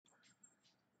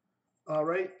All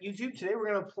right, YouTube, today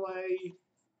we're going to play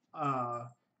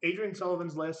Adrien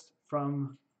Sullivan's list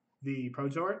from the Pro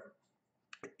Tour.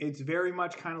 It's very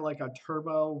much kind of like a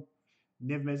turbo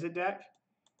Niv-Mizzet deck.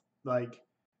 Like,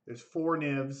 there's 4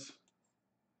 Nivs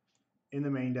in the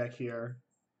main deck here,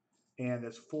 and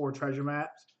there's 4 treasure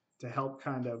maps to help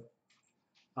kind of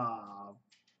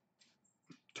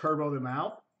turbo them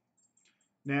out.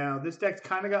 Now, this deck's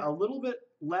kind of got a little bit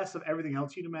less of everything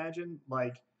else you'd imagine.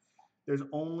 Like, there's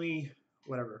only,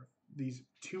 whatever, these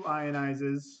 2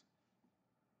 Ionizes,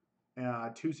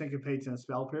 2 Syncopates, and a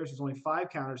Spell Pierce. There's only 5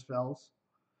 counter spells.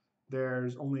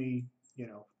 There's only,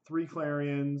 3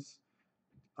 Clarions.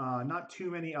 Not too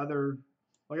many other,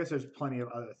 well, I guess there's plenty of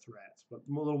other threats, but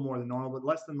a little more than normal, but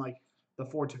less than like the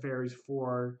 4 Teferis,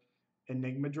 4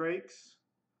 Enigma Drakes,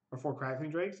 or 4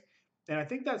 Crackling Drakes. And I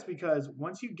think that's because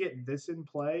once you get this in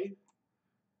play,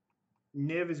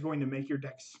 Niv is going to make your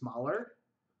deck smaller,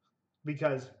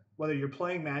 because whether you're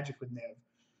playing Magic with Niv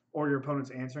or your opponent's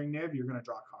answering Niv, you're going to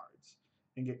draw cards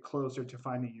and get closer to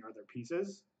finding your other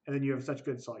pieces. And then you have such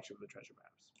good selection with the treasure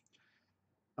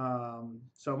maps.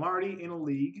 So I'm already in a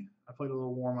league. I played a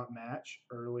little warm-up match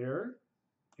earlier,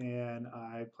 and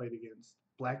I played against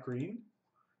Black-Green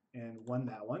and won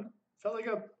that one. Felt like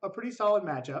a pretty solid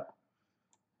matchup.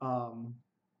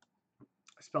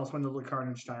 Spell Swindle the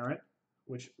Carnage Tyrant,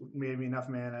 which made me enough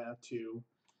mana to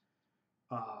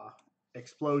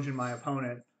explosion my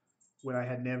opponent when I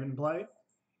had Niv in play.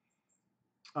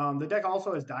 The deck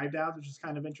also has dive downs, which is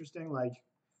kind of interesting. Like,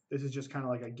 this is just kind of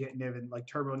like a get Niv and like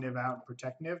turbo Niv out and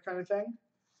protect Niv kind of thing.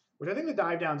 Which I think the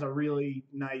dive downs are really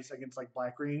nice against like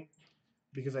Black-Green,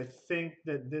 because I think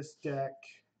that this deck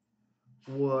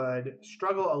would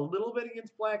struggle a little bit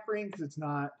against Black-Green because it's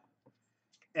not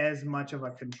as much of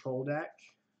a control deck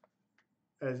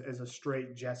as a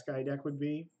straight Jeski deck would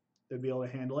be. They'd be able to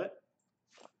handle it.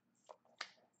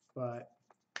 But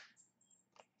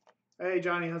hey,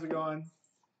 Johnny, how's it going?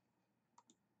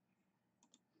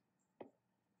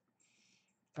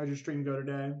 How'd your stream go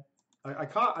today? I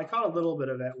caught a little bit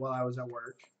of it while I was at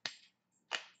work.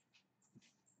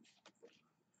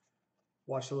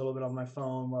 Watched a little bit on my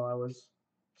phone while I was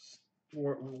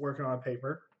working on a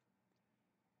paper.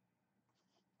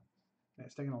 And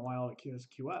it's taking a while to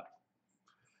queue up.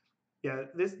 Yeah,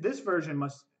 this version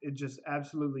it just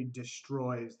absolutely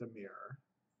destroys the mirror.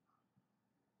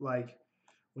 Like,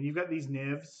 when you've got these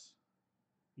Nivs,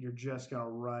 you're just gonna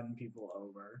run people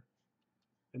over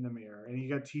in the mirror. And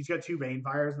he's got 2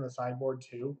 Banefires in the sideboard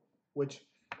too, which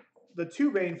the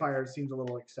 2 Banefires seems a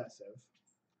little excessive,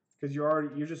 because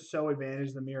you're just so advantaged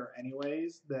in the mirror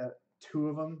anyways that 2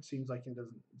 of them seems like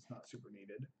it's not super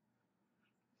needed.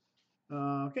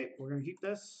 Okay, we're gonna keep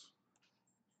this.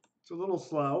 It's a little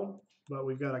slow, but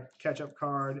we've got a catch-up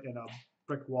card and a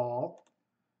brick wall,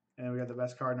 and we got the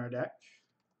best card in our deck.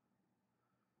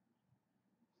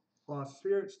 Lost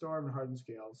Spirit, Storm, and Hardened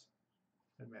Scales,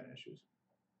 and mana issues.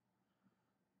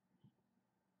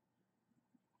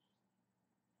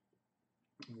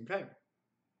 Okay.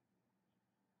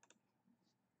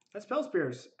 That Spell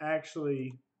Pierce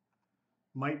actually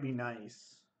might be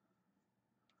nice.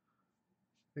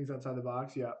 Things outside the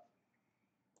box, yeah.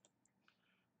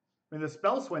 I mean, the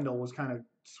Spell Swindle was kind of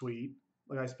sweet.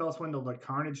 Like, I Spell Swindled the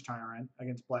Carnage Tyrant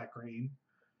against Black-Green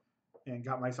and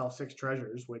got myself 6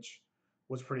 treasures, which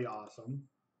was pretty awesome.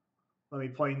 Let me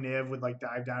play Niv with, like,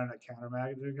 dive down and a counter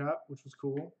magic up, which was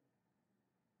cool.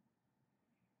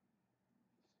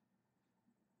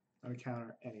 I would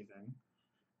counter anything.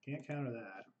 Can't counter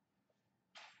that.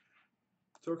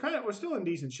 So we're still in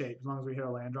decent shape as long as we hit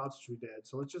our land drops, which we did.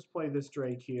 So let's just play this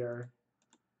Drake here.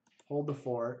 Hold the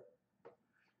fort.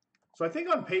 So I think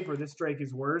on paper this Drake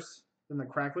is worse than the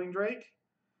Crackling Drake,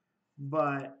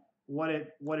 but what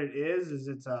it is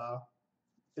it's a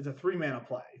 3-mana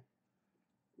play,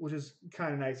 which is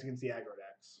kind of nice against the aggro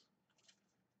decks.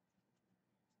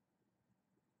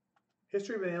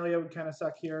 History of Analia would kind of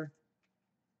suck here.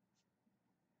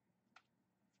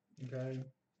 Okay.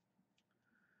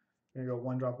 I'm gonna go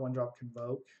 1-drop,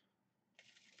 Convoke.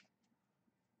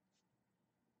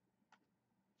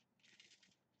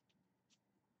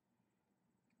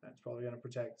 That's probably going to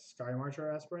protect Sky Marcher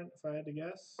Aspirant, if I had to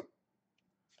guess.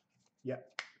 Yep.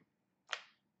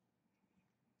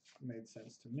 Made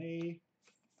sense to me.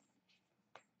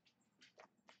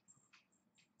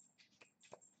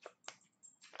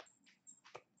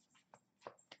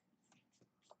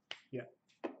 Yeah.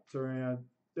 So we're gonna,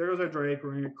 there goes our Drake.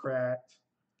 We're going to get cracked.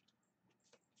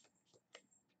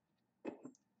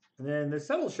 And then the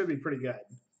Settle should be pretty good.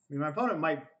 I mean, my opponent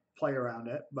might play around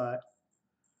it, but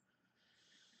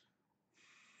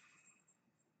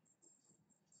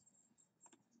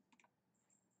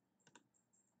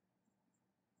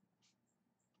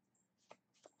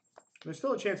There's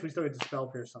still a chance we still get to Spell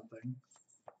Pierce something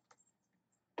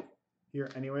here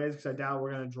anyways, because I doubt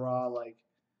we're going to draw, like,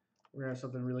 we're going to have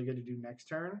something really good to do next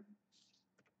turn.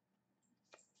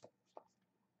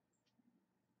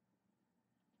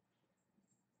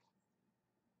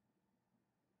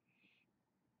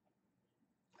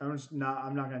 I'm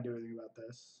not going to do anything about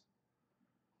this.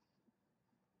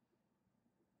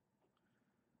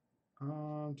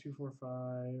 2, 4,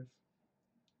 5.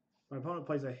 My opponent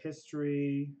plays a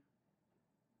history.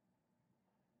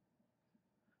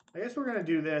 I guess we're going to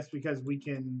do this because we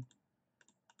can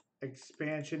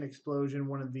expansion, explosion,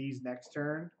 one of these next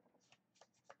turn.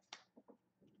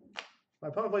 My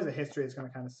opponent plays a history, it's going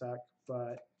to kind of suck,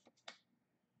 but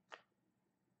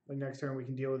like next turn we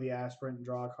can deal with the aspirant and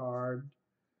draw a card.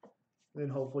 Then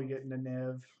hopefully get into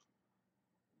Niv.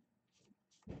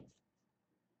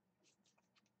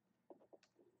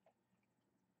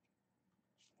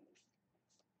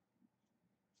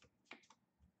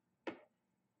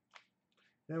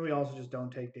 Then we also just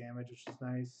don't take damage, which is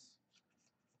nice.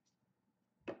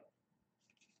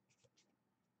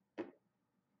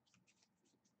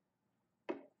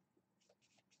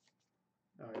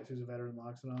 Alright, so a veteran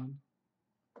locks it on.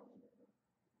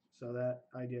 So that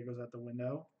idea goes out the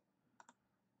window.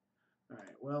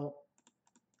 Alright, well.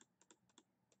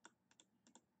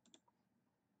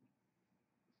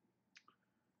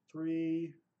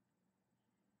 Three,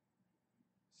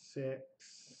 6,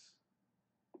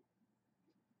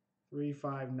 3,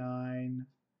 5, 9.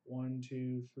 1,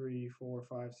 2, 3, 4,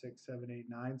 5, 6, 7, 8,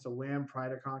 9. So Wham!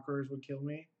 Pride of Conquerors would kill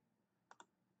me.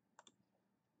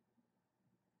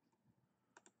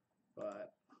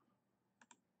 But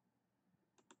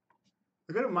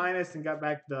I could have minus and got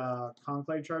back the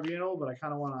Conclave Tribunal, but I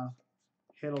kind of want to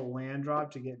hit a land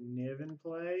drop to get Niv in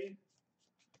play.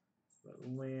 But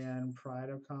land, Pride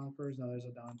of Conquerors. No, there's a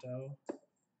Danto.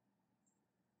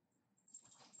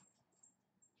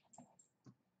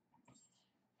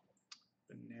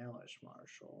 Banalish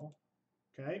Marshal.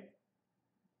 Okay. I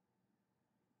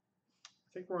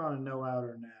think we're on a no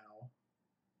outer now.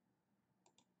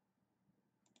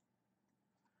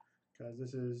 Because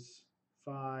this is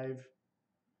 5.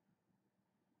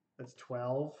 That's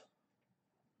 12.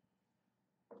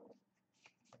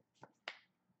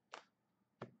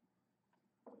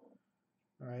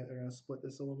 All right, they're going to split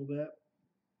this a little bit.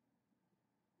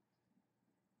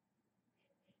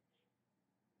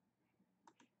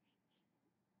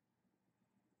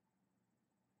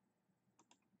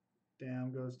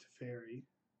 Down goes Teferi.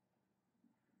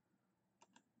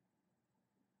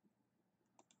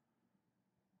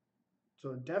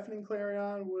 So Deafening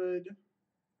Clarion would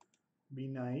be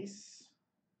nice.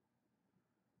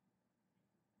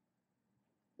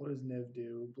 What does Niv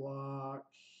do? Block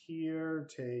here,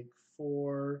 take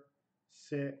 4,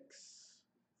 6,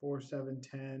 4, 7,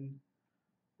 10.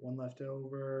 1 left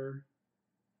over.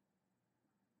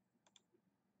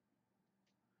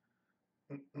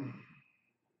 I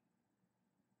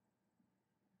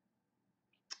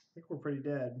think we're pretty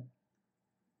dead.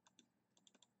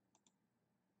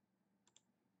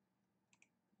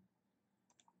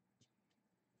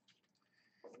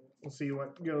 We'll see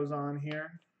what goes on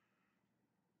here.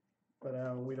 But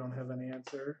we don't have an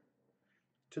answer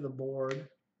to the board.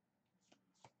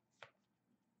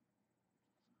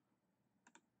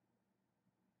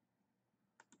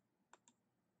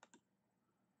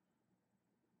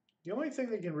 The only thing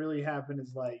that can really happen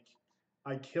is like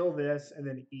I kill this and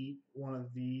then eat one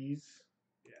of these.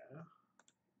 Yeah.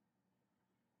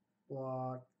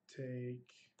 Block, take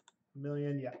a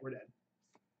million. Yeah, we're dead.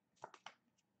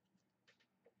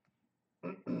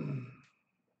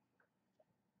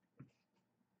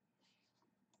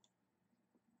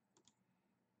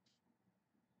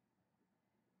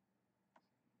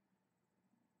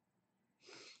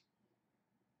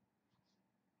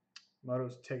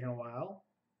 Moto's taking a while.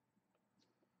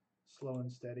 Slow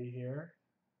and steady here.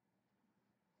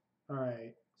 All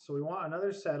right, so we want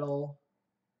another Settle.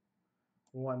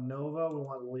 We want Nova. We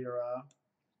want Lyra.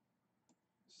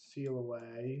 Seal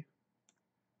away.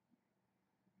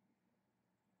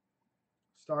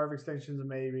 Star of Extinction is a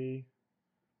maybe,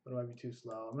 but it might be too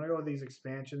slow. I'm going to go with these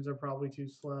expansions are probably too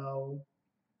slow.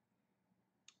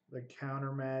 The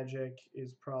counter magic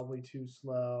is probably too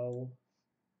slow.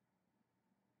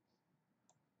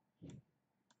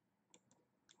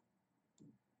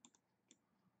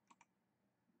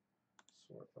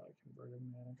 Sort by converted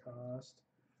mana cost.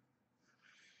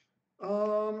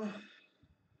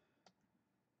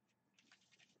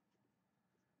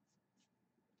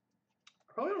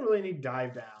 Probably don't really need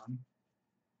dive down.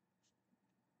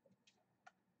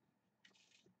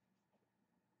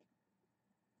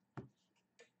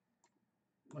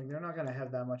 Like, they're not going to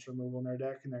have that much removal in their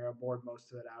deck, and they're going to board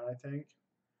most of it out, I think.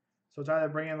 So it's either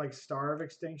bring in, like, Star of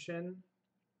Extinction,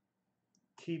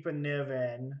 keep a Niv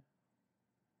in,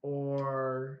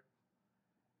 or,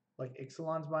 like,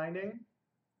 Ixalan's Binding.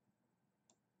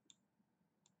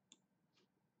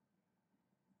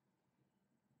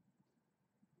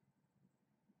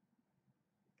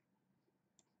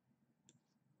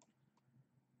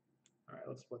 All right,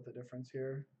 let's split the difference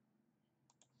here.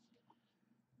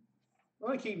 I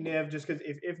want to keep Niv just because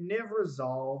if Niv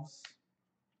resolves,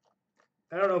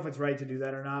 I don't know if it's right to do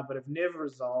that or not, but if Niv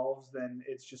resolves, then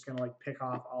it's just going to like pick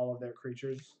off all of their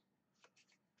creatures.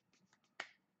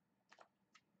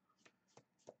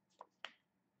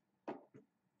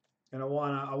 And I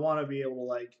wanna be able to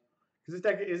like, because this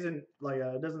deck isn't like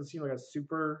it doesn't seem like a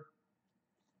super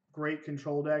great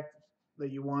control deck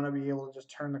that you want to be able to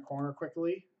just turn the corner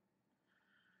quickly.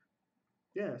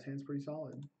 Yeah, this hand's pretty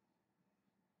solid.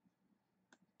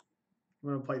 I'm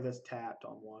gonna play this tapped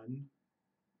on one.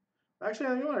 Actually,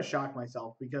 I want to shock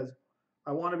myself because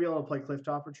I want to be able to play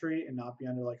Clifftop Retreat and not be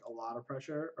under like a lot of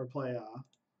pressure, or play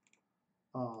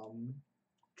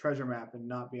Treasure Map and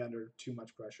not be under too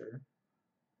much pressure.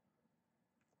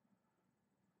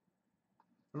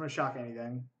 I'm gonna shock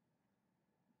anything.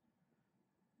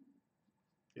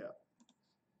 Yeah.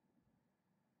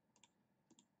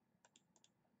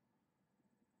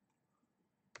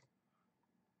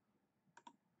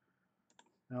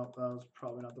 No, that was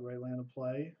probably not the right land to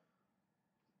play.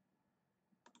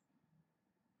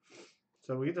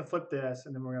 So we get to flip this,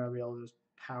 and then we're gonna be able to just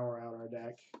power out our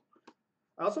deck.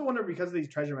 I also wonder, because of these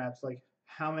treasure maps, like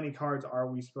how many cards are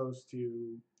we supposed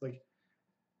to like?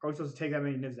 Are we supposed to take that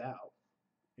many Nivs out?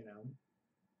 You know.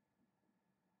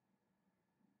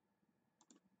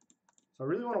 So I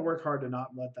really want to work hard to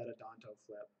not let that Adanto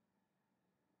flip.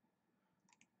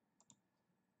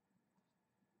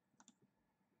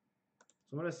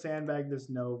 So I'm going to sandbag this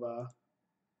Nova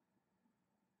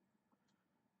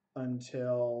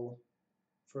until,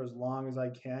 for as long as I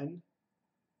can.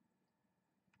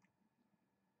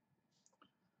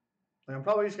 And I'm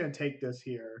probably just going to take this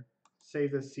here,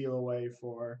 save this seal away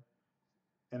for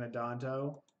an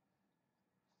Adanto.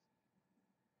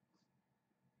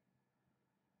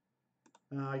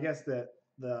 I guess that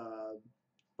the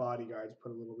bodyguards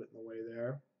put a little bit in the way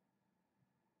there.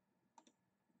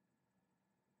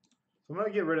 So I'm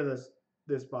going to get rid of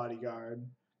this bodyguard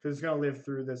because it's going to live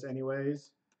through this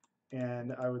anyways.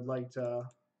 And I would like to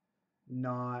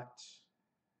not...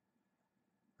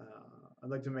 I'd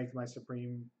like to make my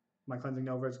Cleansing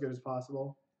Nova as good as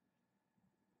possible.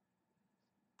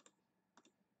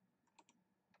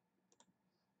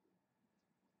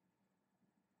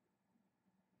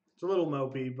 It's a little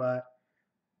mopey, but...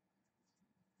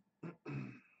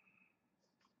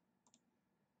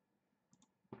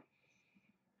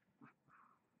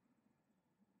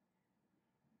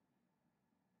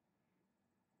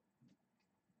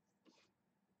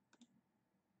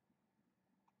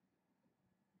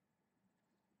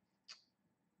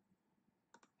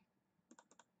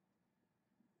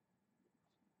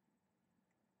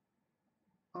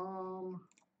 I'm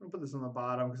gonna put this on the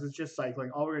bottom because it's just cycling.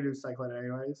 All we're gonna do is cycle it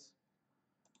anyways.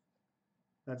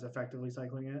 That's effectively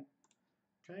cycling it.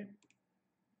 Okay.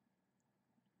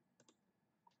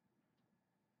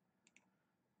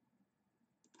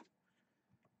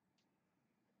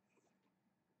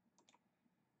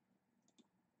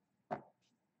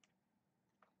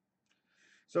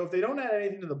 So if they don't add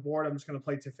anything to the board, I'm just gonna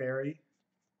play Teferi.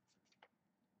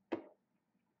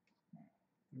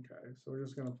 Okay, so we're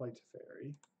just gonna play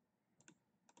Teferi.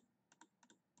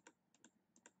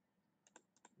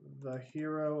 The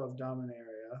hero of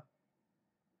Dominaria.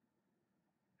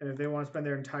 And if they want to spend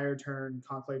their entire turn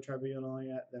Conclave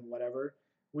Tribunaling it, then whatever.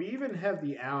 We even have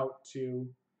the out to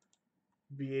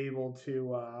be able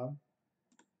to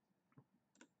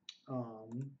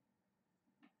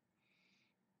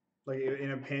like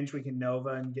in a pinch we can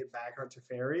Nova and get back our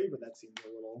Teferi, but that seems a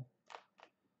little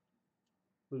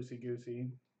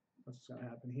loosey-goosey. What's going to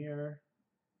happen here?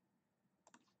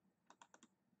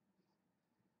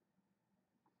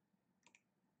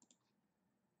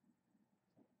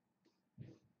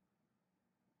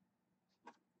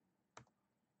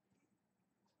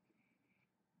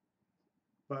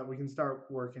 But we can start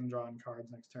working drawing cards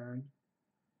next turn.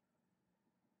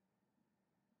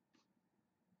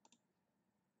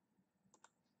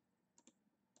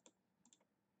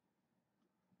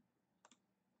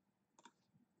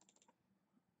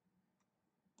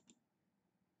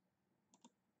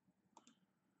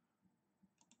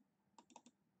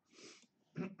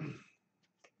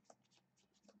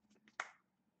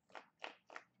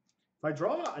 If I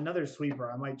draw another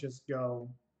sweeper, I might just go.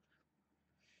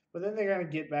 But then they're going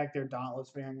to get back their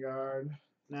Dauntless Vanguard.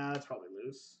 Nah, that's probably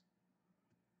loose.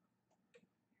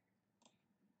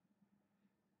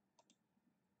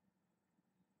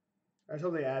 I just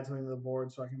hope they add something to the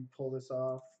board so I can pull this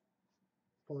off.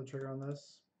 Pull the trigger on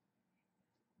this.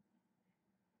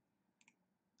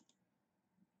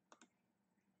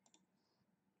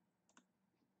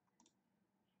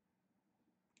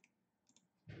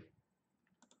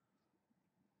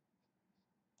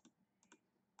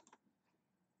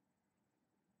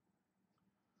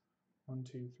 One,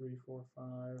 two, three, four,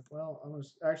 five. Well, I'm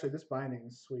just actually this binding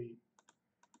is sweet.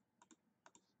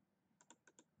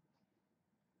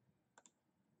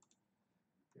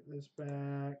 Get this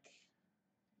back.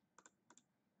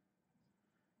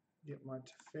 Get my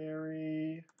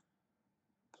Teferi.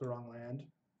 It's the wrong land.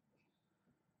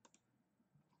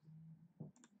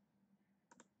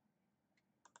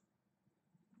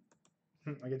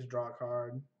 I get to draw a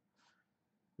card.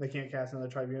 They can't cast another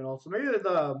Tribunal, so maybe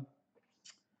the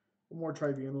more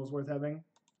Tribunals worth having.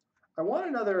 I want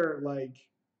another like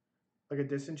a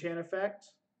disenchant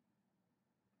effect.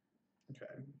 Okay,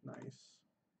 nice.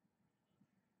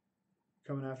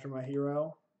 Coming after my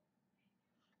hero.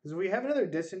 Because if we have another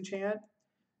disenchant,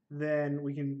 then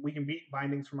we can beat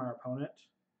bindings from our opponent.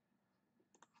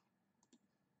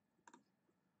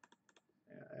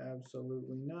 Yeah,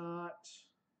 absolutely not.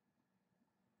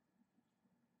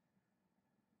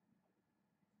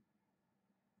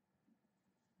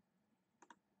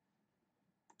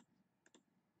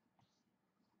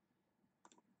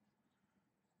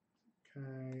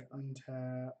 Okay,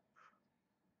 untap.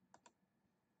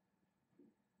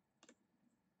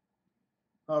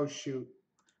 Oh shoot.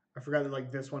 I forgot that like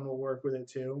this one will work with it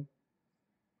too.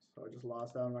 So I just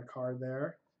lost out on my card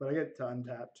there. But I get to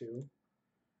untap too.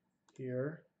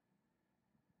 Here.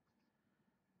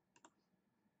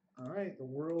 Alright, the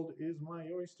world is my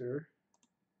oyster.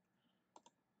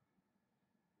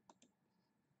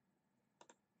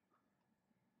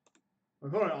 My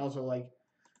opponent also like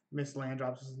missed land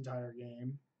drops this entire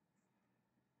game.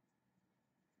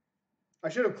 I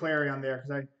should have Clarion there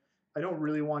because I don't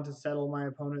really want to settle my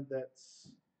opponent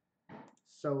that's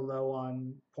so low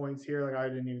on points here. Like I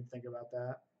didn't even think about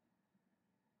that.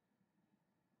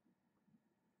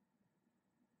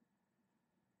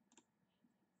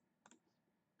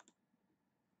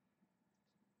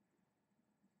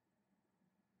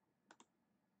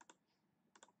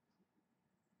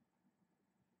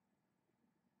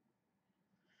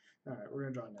 All right, we're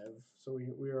gonna draw Niv. So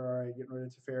we are all right getting rid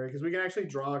of Teferi because we can actually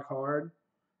draw a card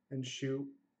and shoot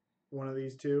one of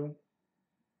these two.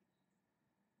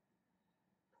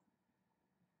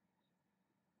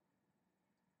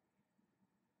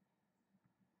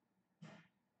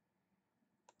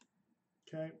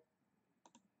 Okay.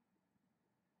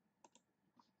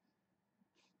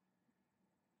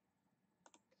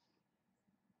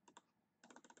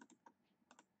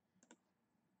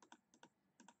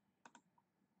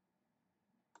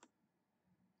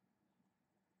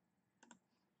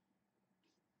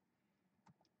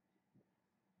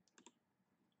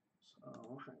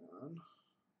 So hang on.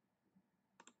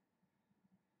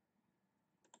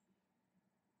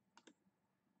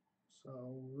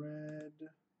 So red,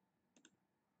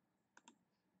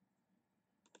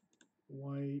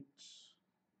 white.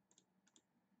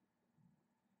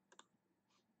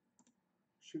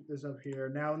 Shoot this up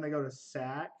here. Now when they go to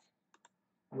sack,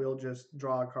 we'll just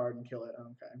draw a card and kill it.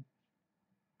 Okay.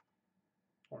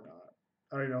 Or not.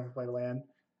 I don't even know if I played a land.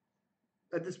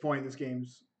 At this point, this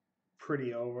game's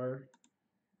pretty over.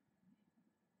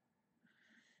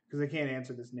 Because they can't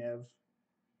answer this Niv.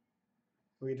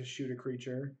 We get to shoot a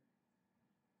creature.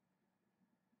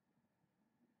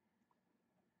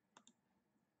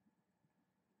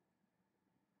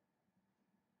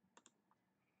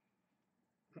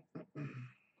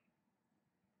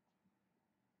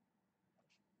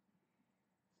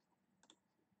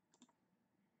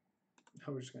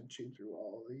 I'm just going to cheat through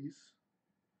all of these.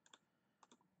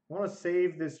 I want to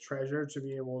save this treasure to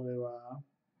be able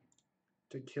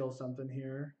to kill something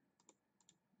here.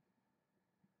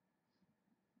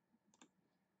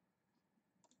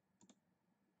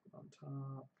 On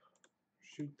top.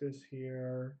 Shoot this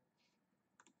here.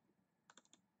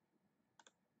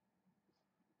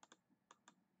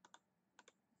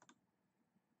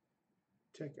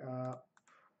 Tick up.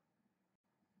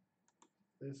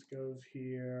 This goes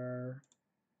here.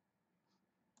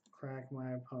 Crack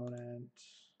my opponent.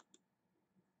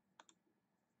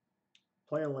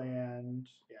 Play a land.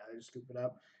 Yeah, I just scoop it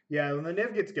up. Yeah, when the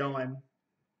Niv gets going.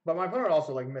 But my opponent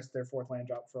also like missed their fourth land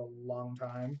drop for a long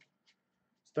time.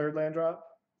 It's third land drop.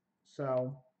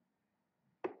 So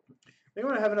I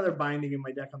want to have another binding in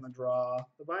my deck on the draw.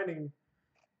 The binding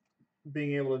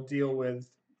being able to deal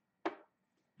with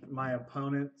my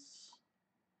opponent's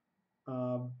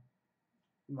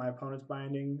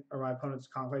binding or my opponent's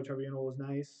Conclave Tribunal was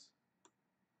nice.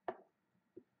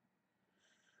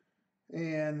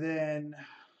 And then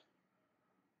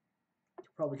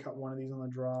probably cut one of these on the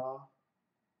draw.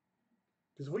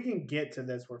 Because if we can get to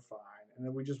this, we're fine. And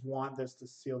then we just want this to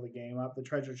seal the game up. The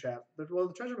treasure chest, well,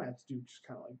 the treasure mats do just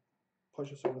kind of like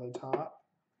push us over the top.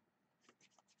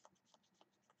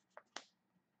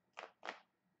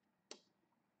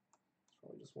 It's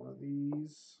probably just one of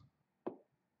these.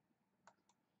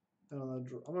 And on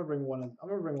the, I'm gonna bring one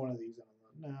of these in.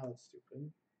 No, that's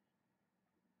stupid.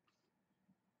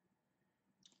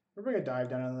 We're bring a dive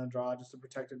down on the draw just to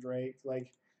protect a Drake.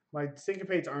 Like my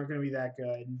Syncopates aren't going to be that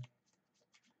good,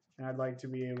 and I'd like to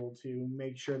be able to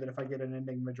make sure that if I get an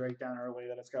Enigma Drake down early,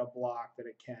 that it's got a block that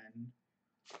it can.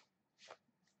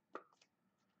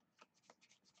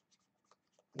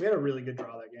 We had a really good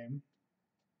draw that game.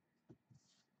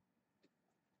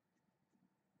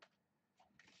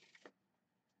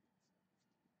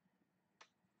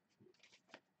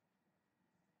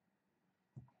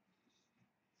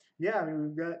 Yeah, I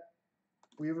mean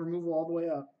we have removal all the way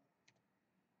up.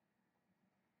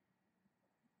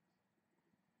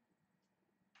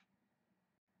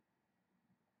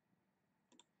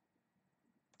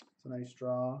 It's a nice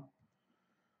draw.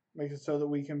 Makes it so that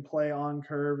we can play on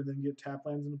curve and then get tap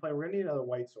lands into play. We're gonna need another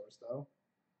white source though.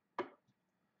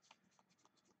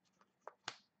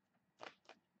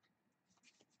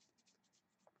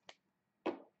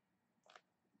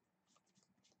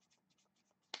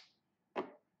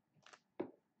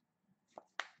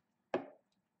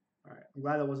 All right, I'm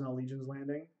glad that wasn't a Legion's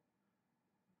Landing.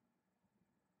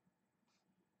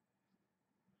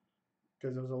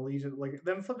 Because it was a Legion, like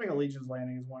them flipping a Legion's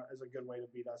Landing is a good way to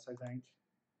beat us, I think.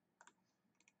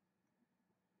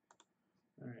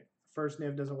 All right, first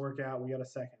Niv doesn't work out. We got a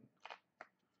second.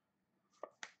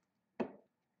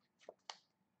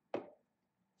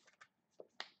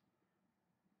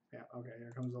 Yeah, okay.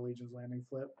 Here comes the Legion's Landing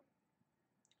flip.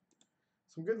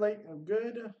 Some good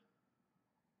good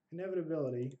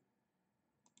inevitability.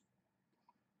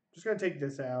 Just gonna take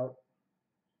this out.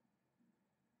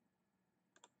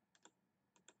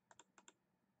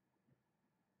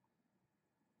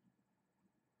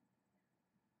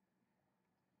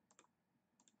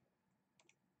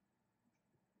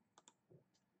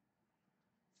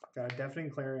 Got a Deafening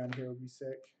Clarion here would be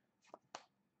sick.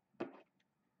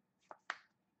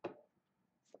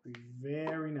 Be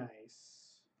very nice.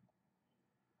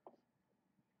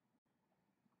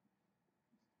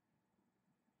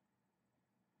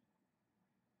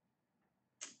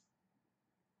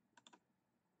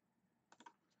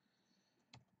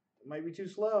 It might be too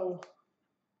slow.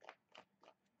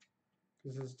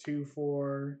 This is 2,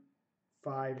 4,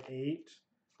 5, 8.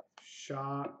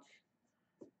 Shock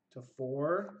to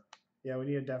 4. Yeah, we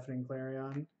need a Deafening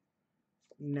Clarion.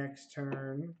 Next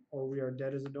turn, or we are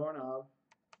dead as a doorknob.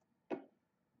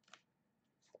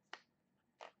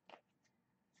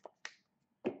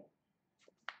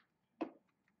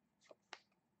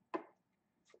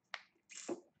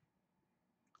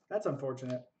 That's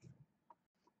unfortunate.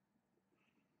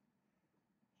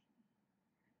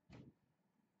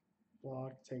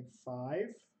 Block, take 5.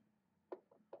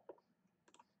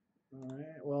 All right.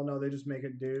 Well, no, they just make a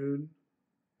dude.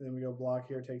 Then we go block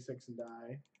here, take 6 and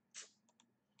die.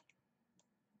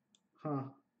 Huh.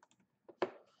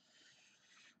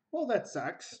 Well, that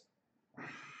sucks.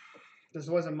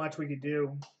 There wasn't much we could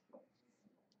do.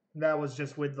 That was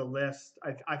just with the list.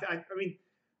 I mean,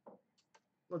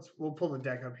 we'll pull the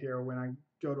deck up here when I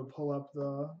go to pull up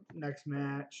the next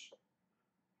match.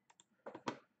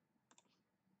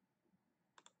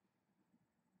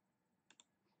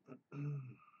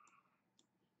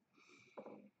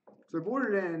 So I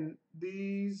boarded in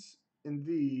these and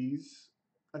these.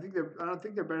 I don't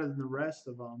think they're better than the rest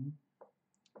of them.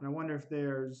 And I wonder if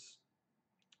there's,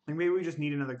 like, maybe we just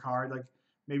need another card. Like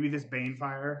maybe this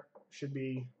Banefire should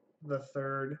be the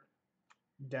third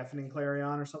Deafening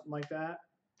Clarion or something like that.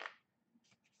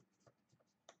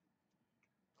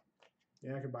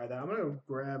 Yeah, I could buy that. I'm gonna go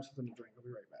grab something to drink. I'll be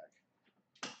right back.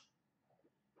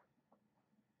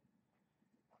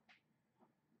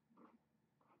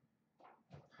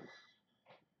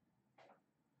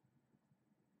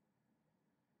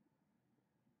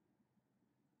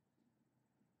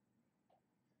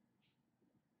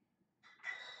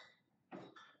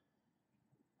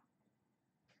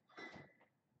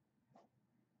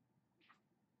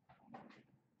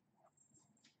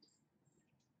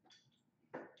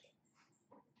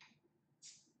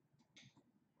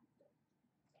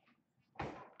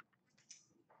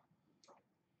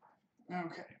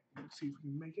 Okay, let's see if we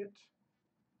can make it.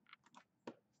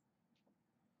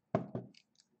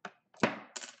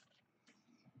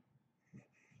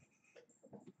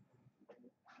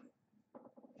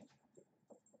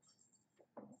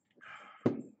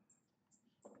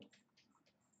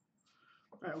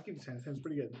 All right, we'll keep this hand. This hand's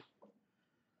pretty good.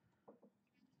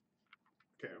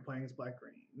 Okay, we're playing as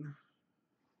black-green.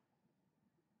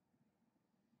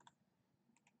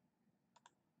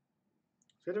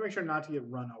 So you have to make sure not to get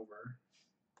run over,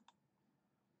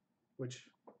 which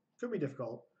could be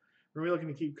difficult. We're really looking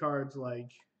to keep cards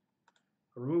like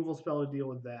a removal spell to deal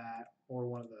with that, or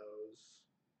one of those.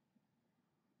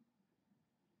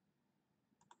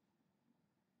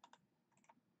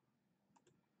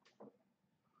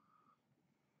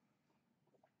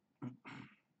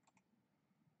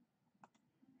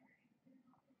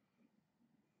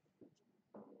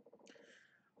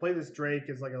 Play this Drake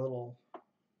as like a little,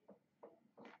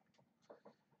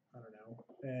 I don't know,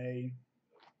 a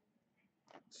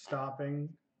stopping,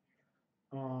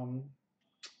 a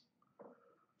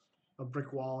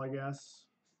brick wall, I guess.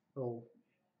 A little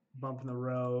bump in the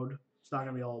road. It's not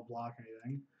gonna be able to block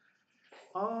anything.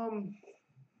 I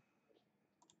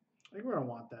think we're gonna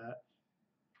want that.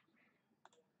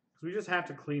 Because we just have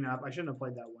to clean up. I shouldn't have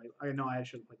played that white. I know I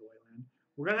should have played the white land.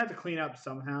 We're gonna have to clean up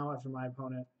somehow after my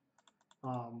opponent,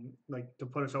 like to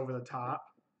put us over the top.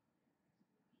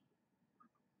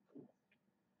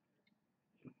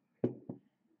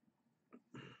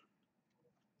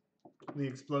 The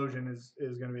explosion is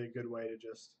going to be a good way to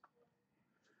just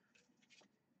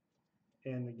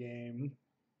end the game.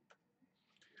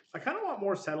 I kind of want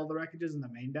more Settle the Wreckages in the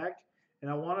main deck, and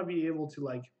I want to be able to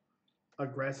like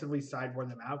aggressively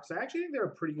sideboard them out because I actually think they're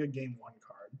a pretty good game one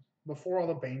card. Before all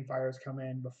the Banefires come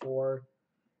in, before,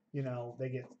 you know, they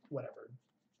get whatever,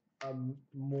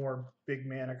 more big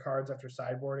mana cards after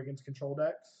sideboard against control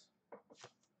decks.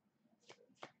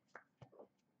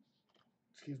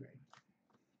 Excuse me.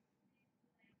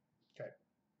 Okay.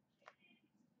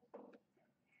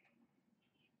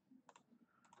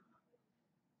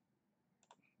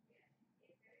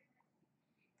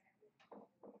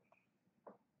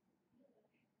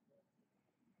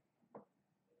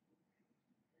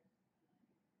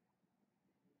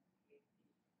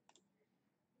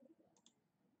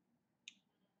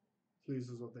 So this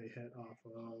is what they hit off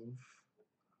of.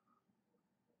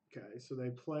 Okay, so they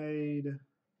played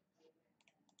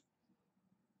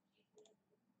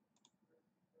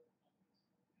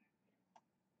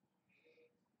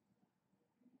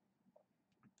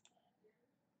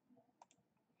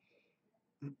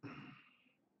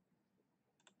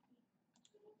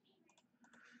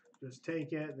just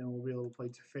take it, then we'll be able to play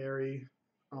Teferi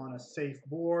on a safe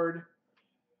board,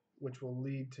 which will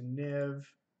lead to Niv.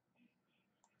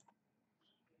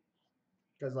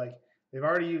 Because, like, they've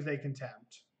already used a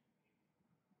Contempt.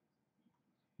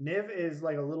 Niv is,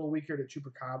 like, a little weaker to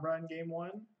Chupacabra in game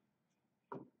one.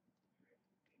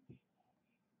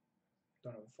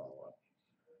 Don't have a follow-up.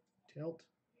 Tilt.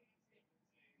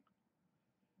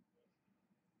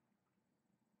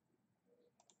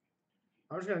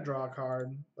 I'm just going to draw a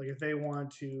card. Like, if they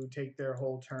want to take their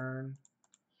whole turn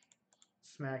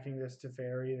smacking this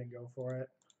Teferi, then go for it.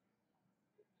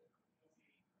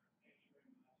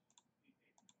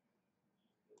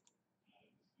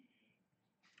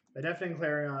 The Deafening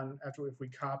Clarion, if we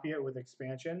copy it with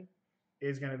expansion,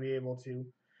 is going to be able to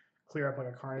clear up like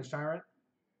a Carnage Tyrant.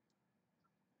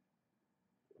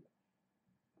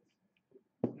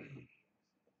 Okay,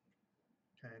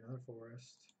 another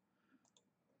forest.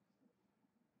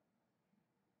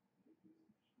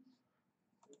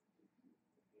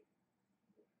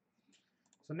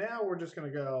 So now we're just going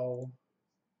to go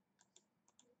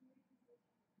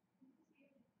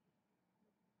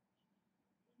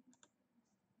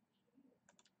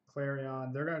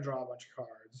Clarion. They're going to draw a bunch of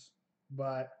cards,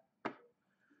 but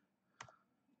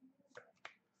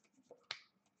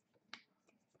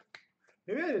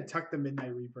maybe I had to tuck the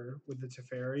Midnight Reaper with the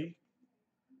Teferi.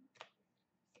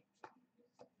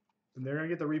 And they're going to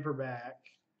get the Reaper back.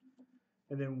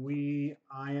 And then we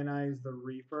Ionize the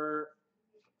Reaper,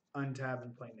 untap,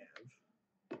 and play Niv.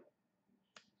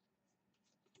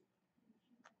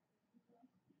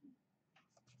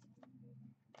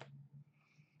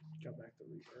 Got back the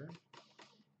Reaper.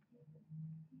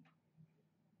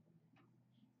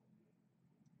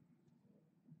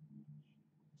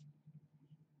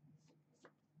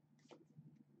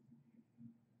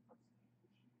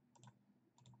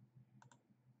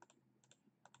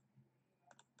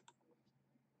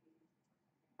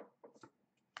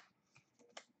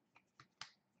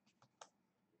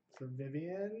 So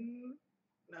Vivian,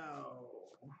 no.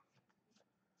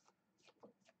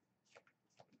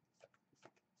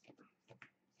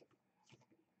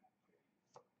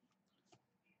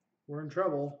 we're in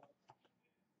trouble.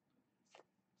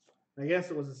 I guess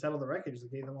it was a Settle the Wreckage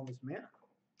that gave them all this mana.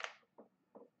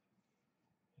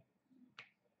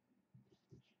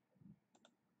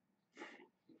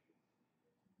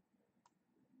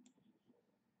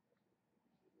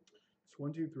 It's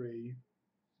 1, 2, 3.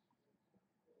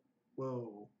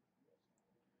 Whoa.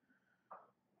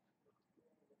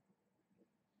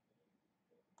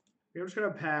 We're just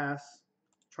going to pass,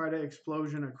 try to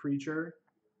explosion a creature,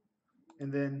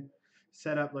 and then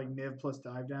set up like Niv plus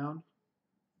dive down.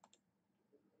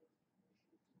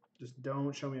 Just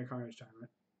don't show me a Carnage Tyrant.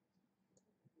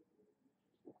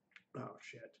 Oh,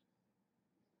 shit.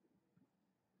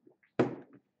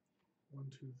 1,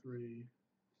 2, 3.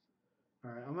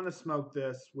 All right, I'm going to smoke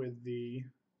this with the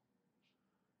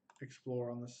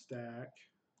Explore on the stack.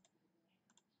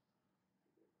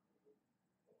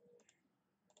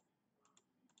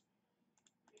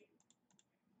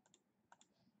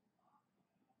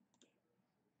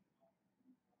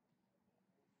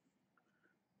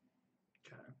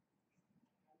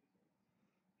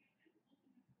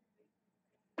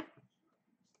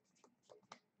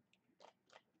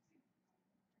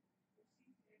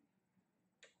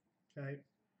 Okay.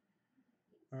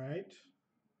 All right.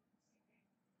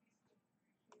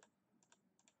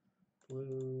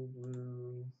 Blue,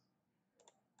 blue,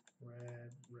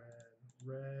 red, red,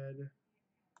 red.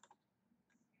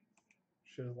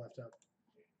 Should have left up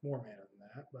more mana than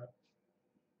that, but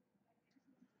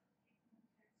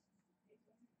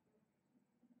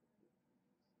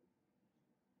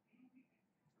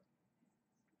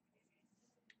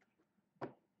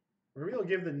maybe we'll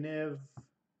give the Niv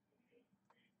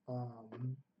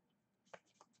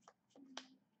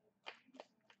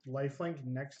lifelink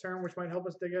next turn, which might help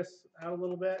us dig us out a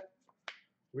little bit.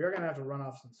 We are going to have to run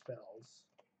off some spells.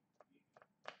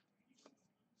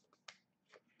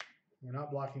 We're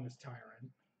not blocking this Tyrant.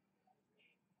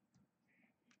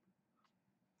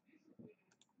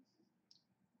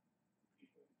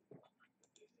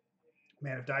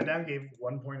 Man, if Dive Down gave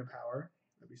 1 point of power,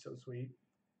 that'd be so sweet.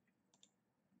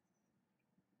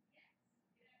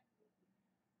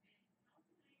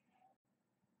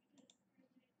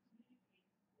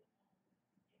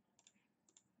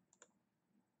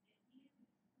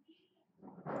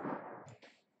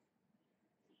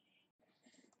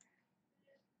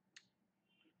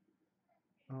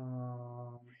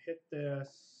 Hit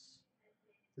this.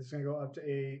 This is going to go up to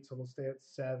 8, so we'll stay at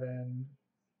 7.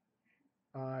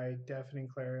 Deafening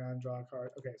Clarion, draw a card.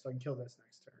 Okay, so I can kill this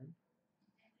next turn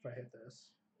if I hit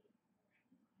this.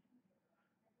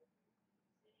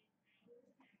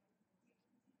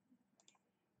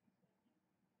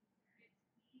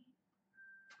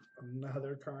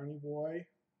 Another Carny boy.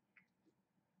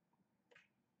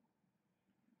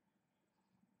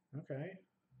 Okay.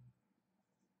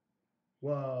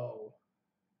 Whoa.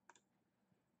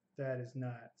 That is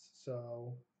nuts.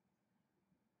 So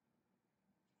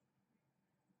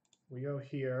we go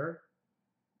here.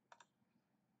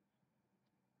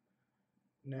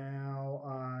 Now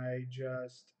I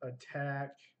just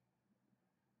attack.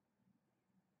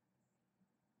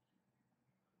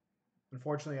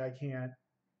 Unfortunately, I can't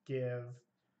give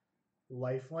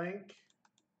lifelink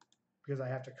because I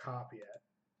have to copy it.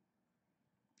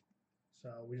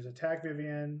 So we just attack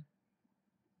Vivian.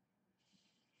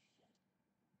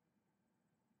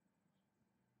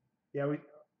 Yeah,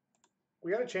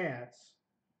 we got a chance.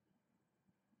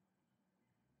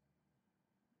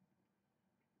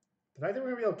 But I think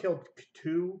we're going to be able to kill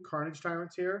 2 Carnage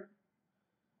Tyrants here.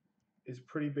 Is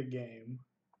pretty big game.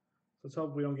 Let's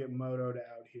hope we don't get motoed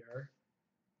out here.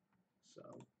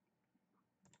 So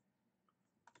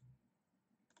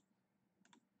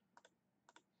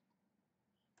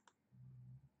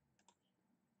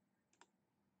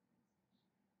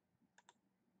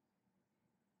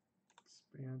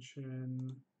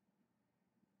expansion.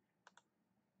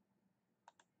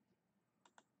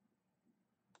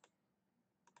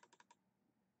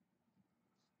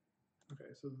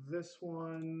 Okay, so this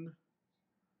one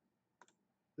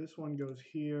goes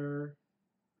here.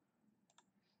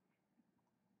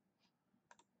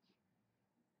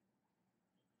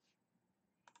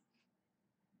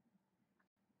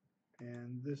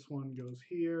 And this one goes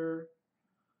here.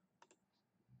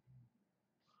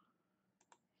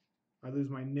 I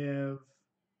lose my Niv,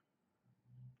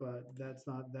 but that's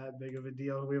not that big of a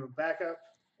deal. We have a backup,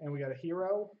 and we got a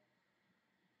hero.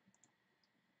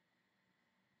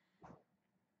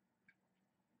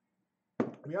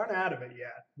 We aren't out of it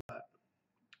yet, but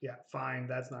yeah, fine.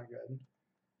 That's not good.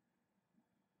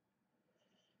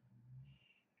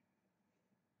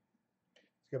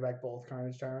 Let's go back both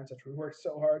Carnage Tyrants after we worked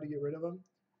so hard to get rid of them.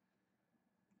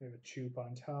 We have a Choop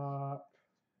on top.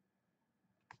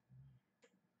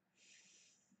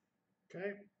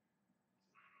 Okay.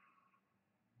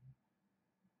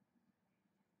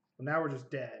 Well, now we're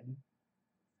just dead.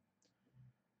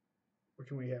 Where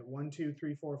can we hit? 1, 2,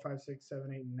 3, 4, 5, 6,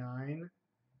 7, 8, 9.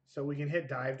 So we can hit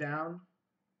dive down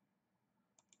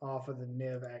off of the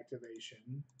Niv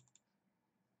activation.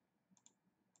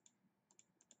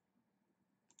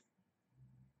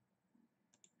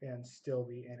 And still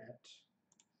be in it.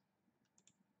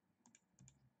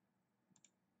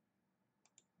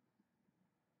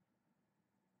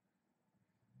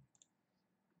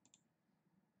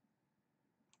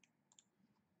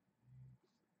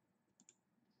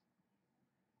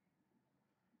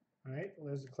 All right, well,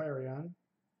 there's the Clarion.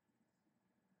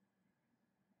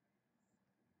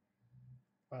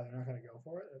 Wow, they're not going to go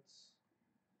for it? That's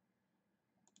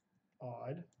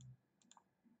odd.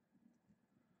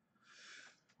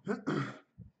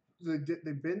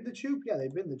 They bend the Choop? Yeah, they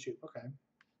bend the Choop. Okay.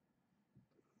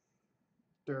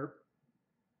 Derp.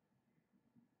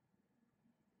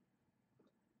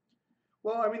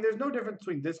 Well, I mean, there's no difference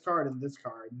between this card and this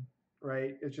card,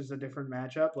 right? It's just a different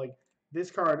matchup. Like, this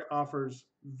card offers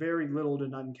very little to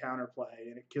none counterplay,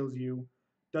 and it kills you,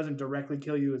 doesn't directly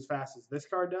kill you as fast as this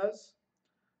card does,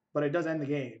 but it does end the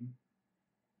game.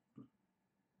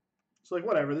 So, like,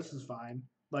 whatever, this is fine.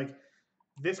 Like,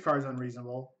 this card's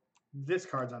unreasonable. This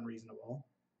card's unreasonable.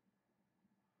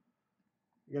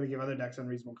 You gotta give other decks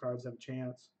unreasonable cards have a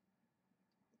chance.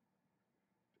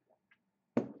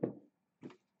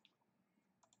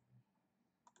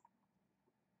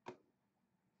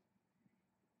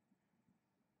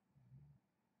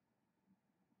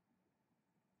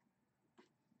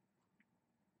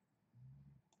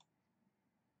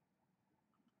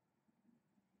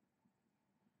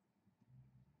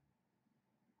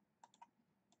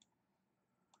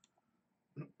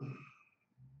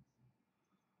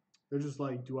 They're just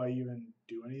like, do I even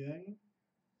do anything?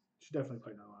 Should definitely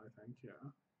play no, I think, yeah.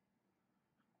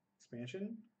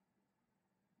 Expansion.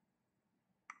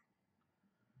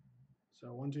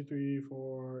 So 1, 2, 3,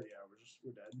 4. Yeah,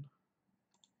 we're dead.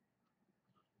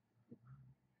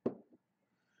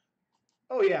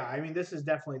 Oh yeah, I mean this is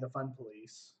definitely the fun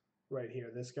police right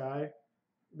here. This guy,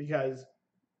 because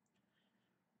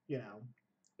you know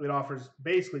it offers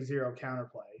basically zero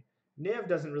counterplay. Niv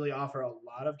doesn't really offer a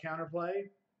lot of counterplay,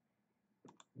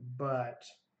 but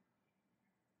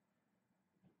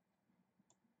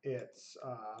it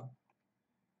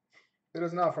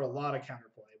doesn't offer a lot of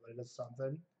counterplay, but it is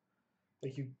something.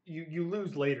 Like you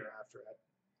lose later after it.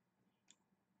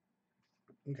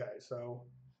 Okay, so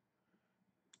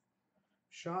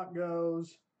shot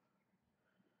goes.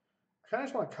 I kind of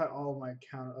just want to cut all of my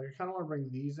counter. Like I kind of want to bring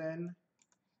these in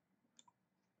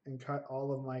and cut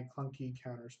all of my clunky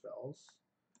counter spells,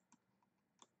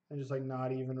 and just like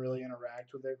not even really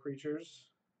interact with their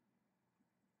creatures.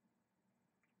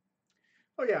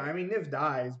 Oh yeah, I mean Niv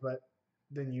dies, but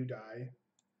then you die.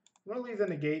 I'm gonna leave the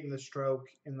Negate and the Stroke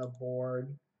in the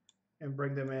board and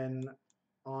bring them in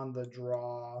on the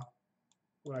draw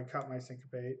when I cut my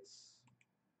Syncopates.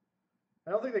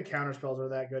 I don't think the counter spells are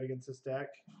that good against this deck.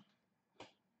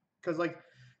 Because like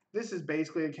this is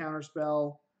basically a counter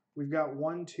spell. We've got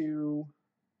 1, 2.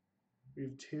 We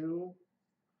have 2.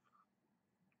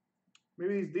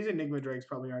 Maybe these Enigma Drakes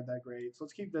probably aren't that great. So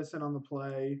let's keep this in on the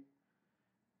play.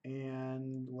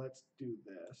 And let's do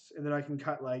this. And then I can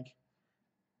cut like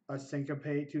a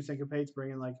Syncopate, 2 Syncopates,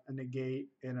 bring in like a Negate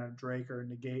and a Drake or a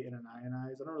Negate and an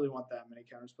Ionize. I don't really want that many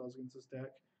counter spells against this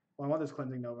deck. Well, I want this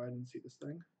Cleansing Nova. I didn't see this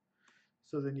thing.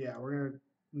 So then, yeah, we're going to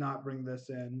not bring this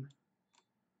in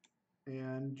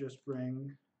and just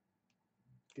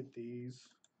get these.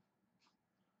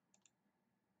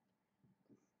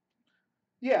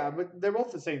 Yeah, but they're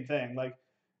both the same thing. Like,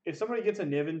 if somebody gets a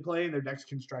Niv in play and their deck's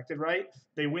constructed right,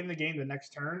 they win the game the next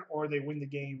turn, or they win the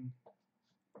game,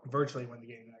 virtually win the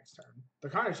game the next turn. The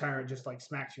Carnage Tyrant just, like,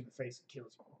 smacks you in the face and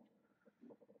kills you.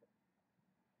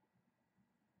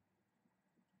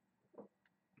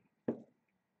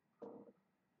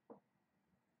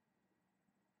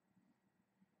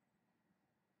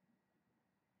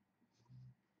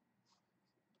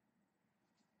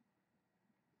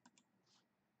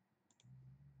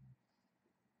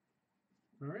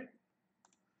 All right.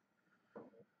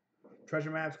 Treasure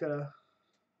Map's gotta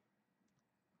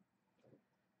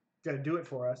do it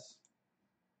for us.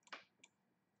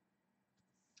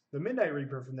 The Midnight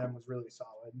Reaper from them was really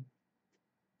solid.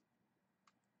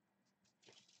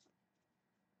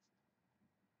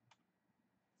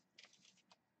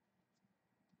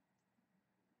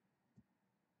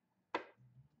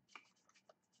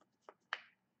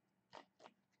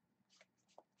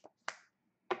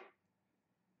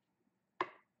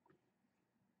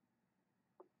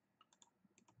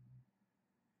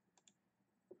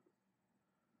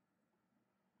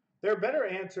 There are better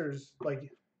answers. Like,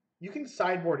 you can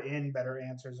sideboard in better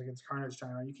answers against Carnage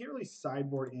Tyrant. You can't really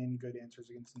sideboard in good answers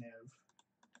against Niv.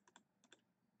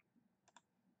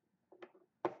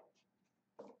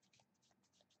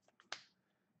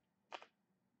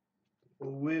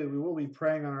 We will be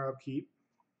preying on our upkeep.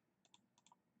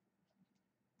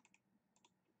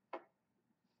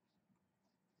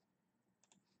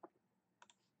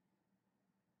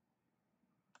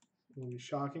 It will be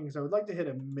shocking because I would like to hit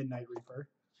a Midnight Reaper.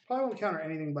 Probably won't counter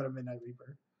anything but a Midnight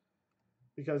Reaper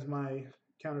because my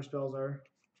counter spells are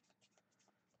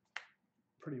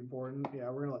pretty important. Yeah,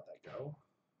 we're gonna let that go.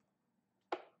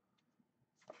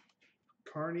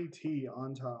 Carney T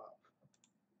on top.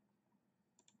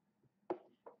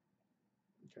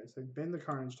 Okay, so they've been the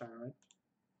Carnage Tyrant.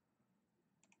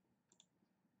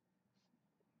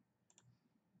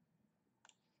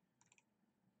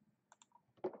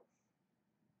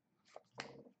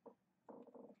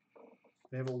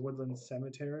 They have a Woodland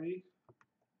Cemetery.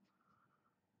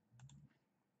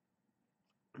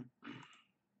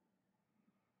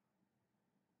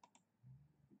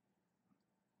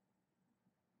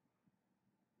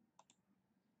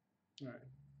 All right,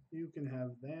 you can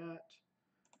have that.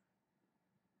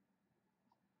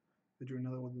 They drew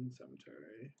another Woodland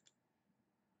Cemetery.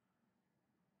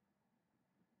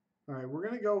 All right, we're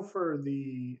going to go for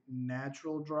the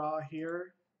natural draw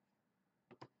here.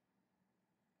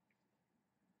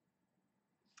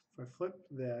 If I flip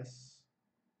this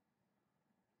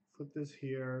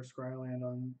here, Scryland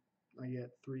on, I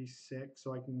get 3/6,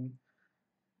 so I can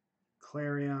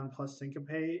Clarion plus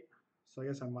Syncopate. So I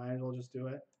guess I might as well just do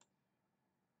it.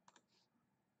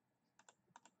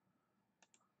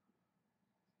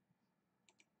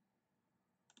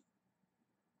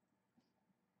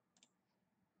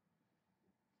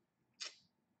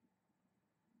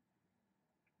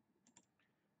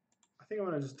 I think I'm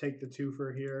going to just take the 2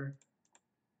 for here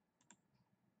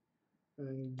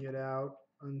and get out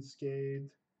unscathed.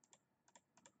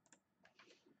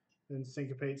 Then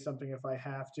Syncopate something if I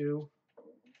have to.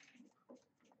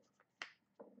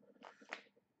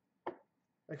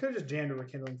 I could have just jammed a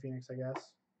Rekindling Phoenix, I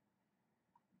guess.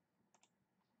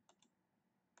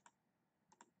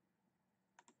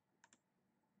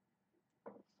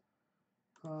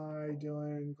 Hi,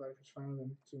 Dylan. Glad it's finally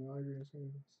been.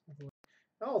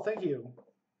 Oh, thank you.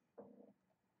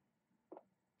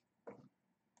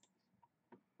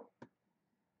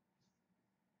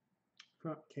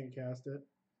 Can't cast it.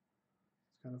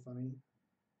 It's kind of funny.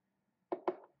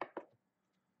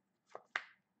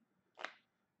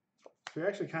 So we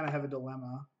actually kind of have a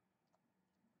dilemma.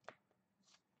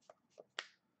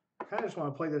 I kind of just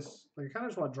want to play this. Like, I kind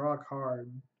of just want to draw a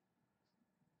card.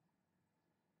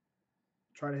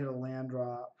 Try to hit a land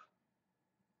drop.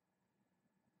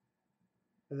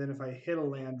 And then if I hit a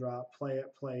land drop,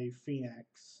 play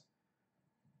Phoenix.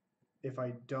 If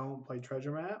I don't, play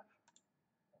Treasure Map.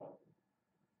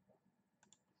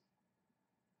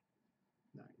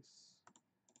 Nice.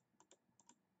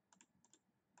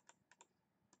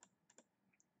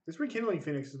 This Rekindling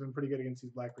Phoenix has been pretty good against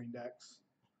these black-green decks.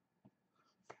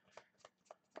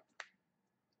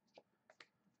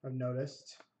 I've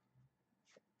noticed.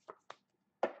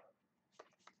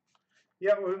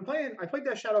 Yeah, we've been playing. I played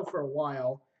Death Shadow for a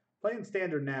while. Playing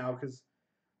Standard now because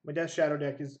my Death Shadow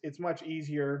deck it's much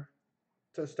easier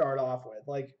to start off with.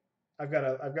 Like I've got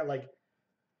a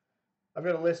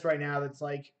list right now that's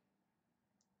like,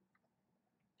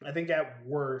 I think at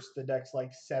worst the deck's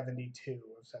like 72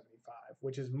 of 75,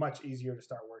 which is much easier to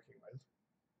start working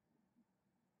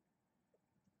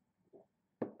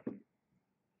with.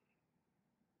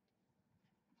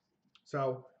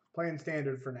 So playing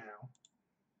Standard for now.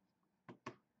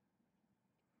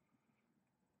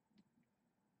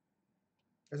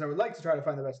 As I would like to try to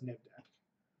find the best Niv deck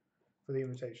for the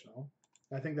Invitational.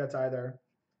 I think that's either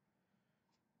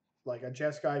like a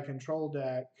Jeski control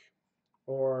deck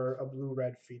or a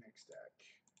blue-red Phoenix deck.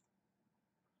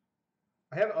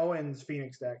 I have Owen's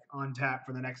Phoenix deck on tap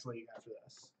for the next league after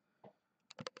this.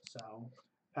 So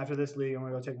after this league, I'm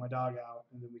going to go take my dog out,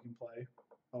 and then we can play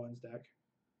Owen's deck.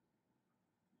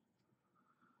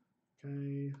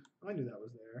 Okay. I knew that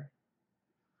was there.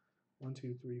 1,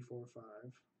 2, 3, 4, 5.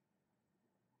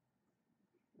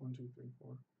 1, 2, 3,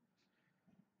 4.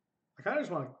 I kind of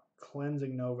just want to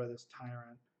Cleansing Nova this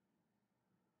Tyrant.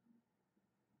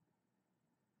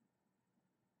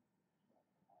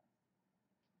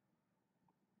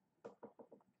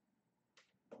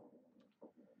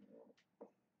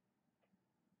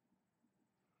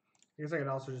 I guess I can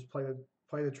also just play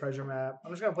the treasure map.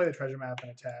 I'm just gonna play the treasure map and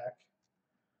attack.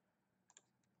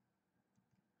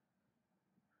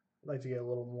 I'd like to get a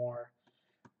little more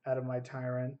out of my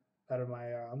Tyrant. out of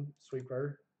my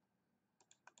sweeper.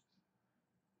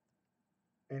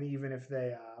 And even if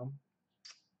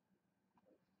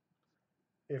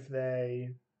they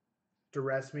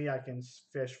duress me, I can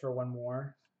fish for one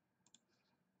more.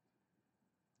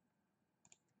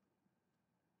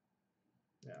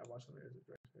 Yeah, I watched some videos of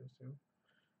Drake's videos too.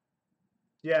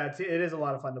 Yeah, it is a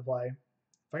lot of fun to play.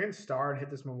 If I can star and hit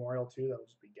this memorial too, that'll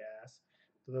just be gas.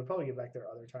 So they'll probably get back their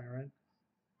other tyrant.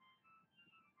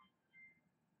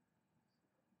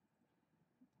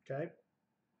 Okay.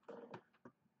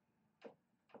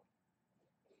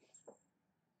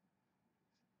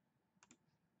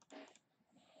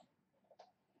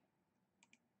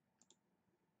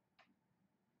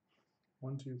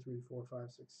 One, two, three, four,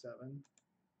 five, six, seven.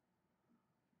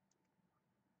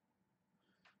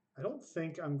 I don't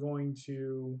think I'm going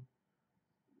to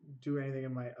do anything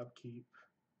in my upkeep.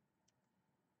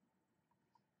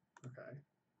 Okay.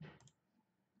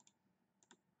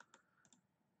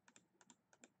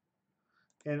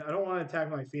 And I don't want to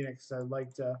attack my Phoenix. I'd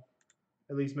like to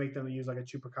at least make them use like a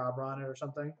Chupacabra on it or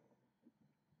something.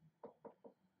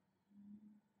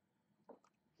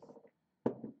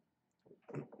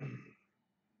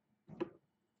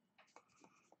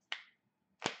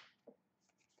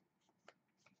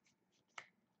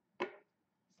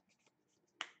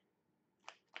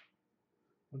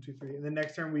 One, two, three. And then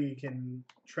next turn we can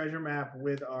treasure map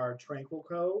with our Tranquil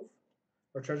Cove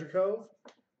or Treasure Cove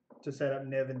to set up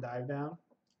Niv and dive down.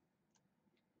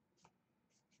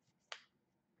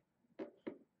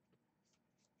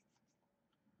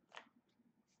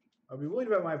 I'll be worried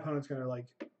about my opponent's going to like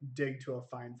dig to a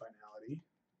fine finality.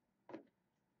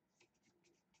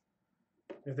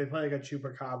 If they play like a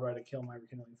Chupacabra to kill my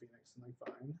Rekindling Phoenix, then like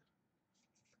fine.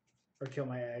 Or kill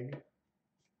my egg.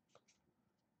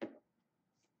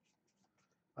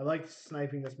 I like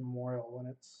sniping this memorial when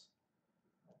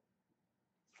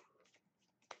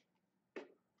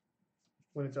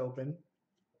it's open.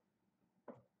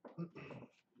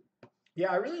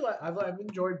 Yeah, I really like. I've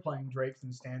enjoyed playing Drakes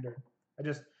in Standard.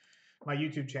 My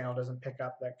YouTube channel doesn't pick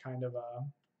up that kind of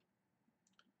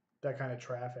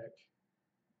traffic.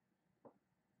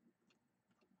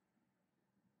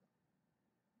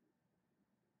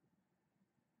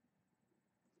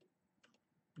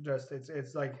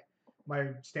 It's like my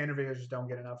Standard videos just don't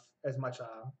get as much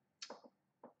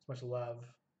love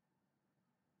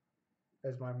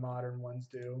as my modern ones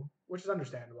do, which is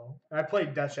understandable. And I play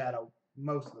Death Shadow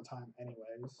most of the time,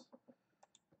 anyways.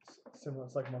 Similar,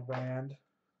 it's like my brand.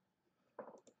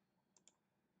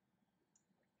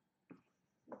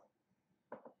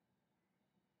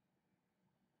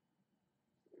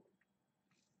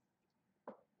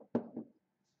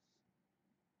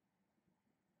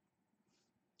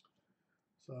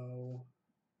 So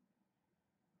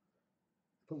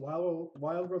put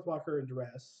Wild Growth Walker in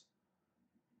duress.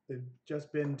 They've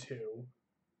just been two.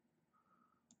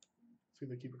 See,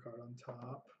 they keep a card on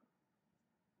top.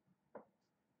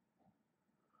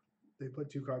 They put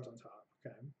two cards on top.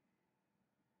 Okay.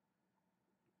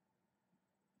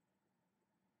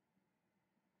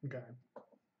 Okay.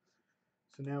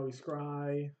 So now we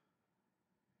scry,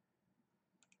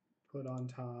 put on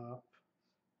top,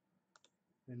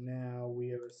 and now we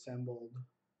have assembled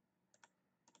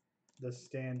the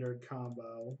standard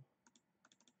combo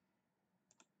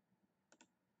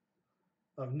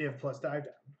of Niv plus dive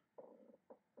down.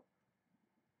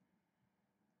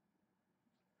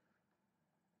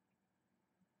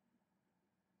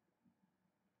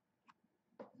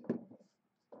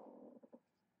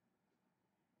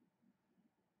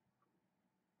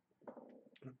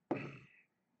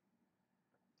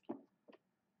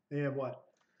 They have what?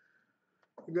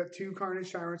 We've got two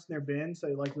Carnage Tyrants in their bin, so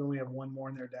they likely only have one more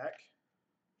in their deck.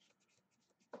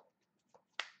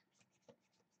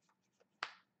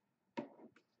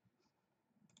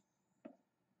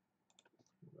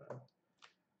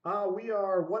 We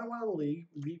are 1-1 in the league.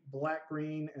 We beat Black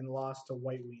Green and lost to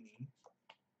White Weenie.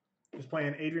 Just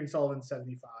playing Adrien Sullivan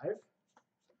 75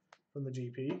 from the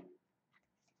GP.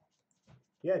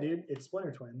 Yeah, dude, it's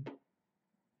Splinter Twin.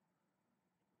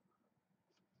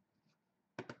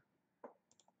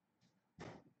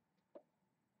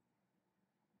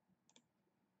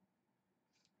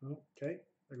 Okay,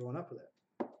 they're going up with it.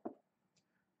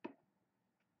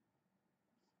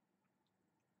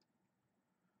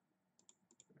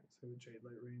 So the Jade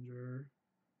Light Ranger.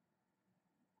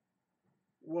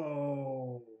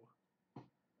 Whoa.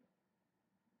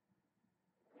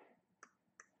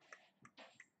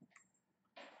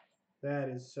 That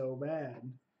is so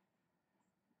bad.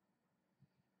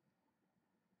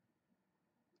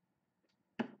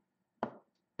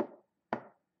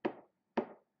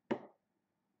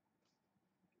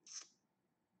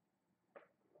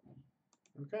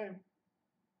 Okay.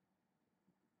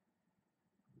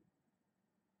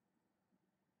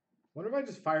 Wonder if I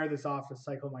just fire this off to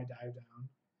cycle my dive down.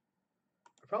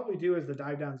 I probably do, as the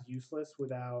dive down's useless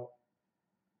without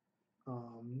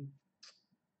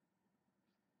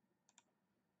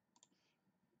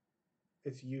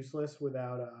it's useless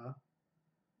without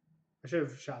I should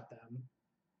have shot them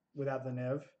without the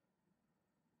Niv.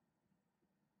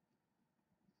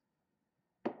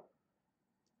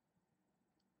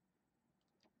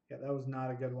 Yeah, that was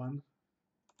not a good one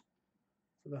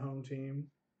for the home team.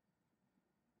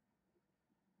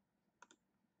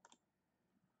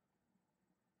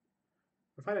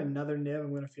 If I find another Niv,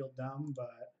 I'm going to feel dumb, but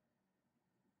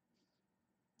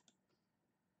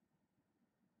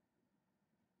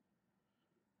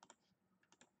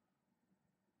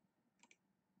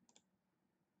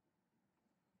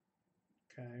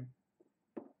okay.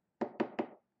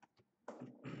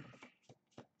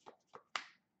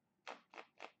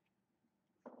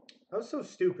 That was so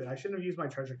stupid. I shouldn't have used my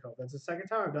treasure cove. That's the second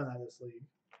time I've done that this league.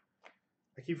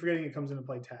 I keep forgetting it comes into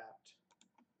play tapped.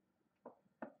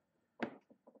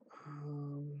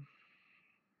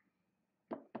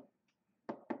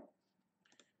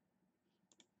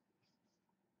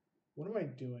 What am I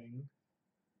doing?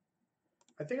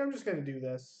 I think I'm just going to do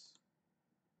this.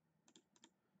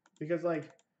 Because,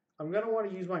 like, I'm going to want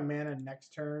to use my mana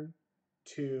next turn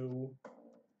to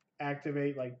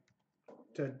activate, like,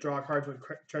 to draw cards with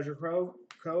Treasure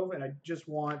Cove, and I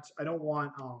don't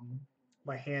want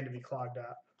my hand to be clogged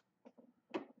up.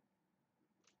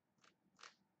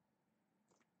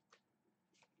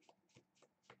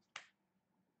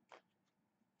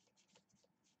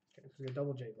 Okay, so we got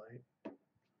double Jade Light.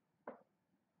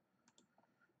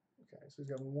 Okay, so he's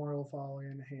got Memorial Folly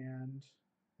in hand,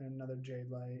 and another Jade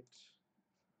Light.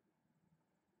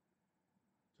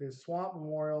 So he has Swamp,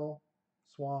 Memorial,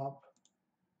 Swamp.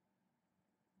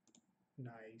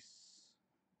 Nice.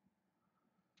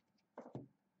 And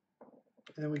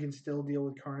then we can still deal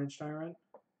with Carnage Tyrant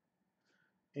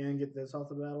and get this off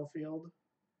the battlefield.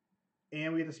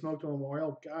 And we get to smoke the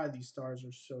Memorial. God, these stars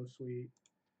are so sweet.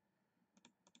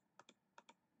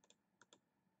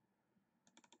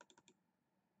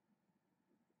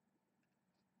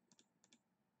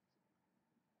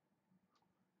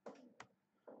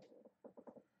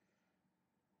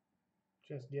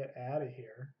 Just get out of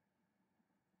here.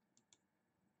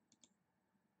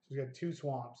 So we've got 2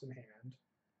 swamps in hand.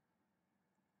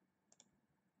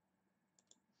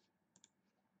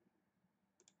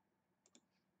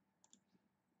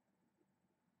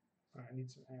 All right, I need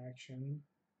some action.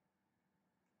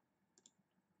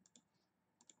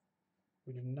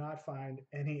 We did not find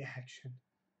any action.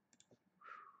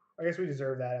 I guess we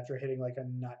deserve that after hitting like a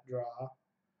nut draw.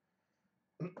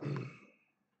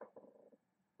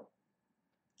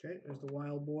 Okay, there's the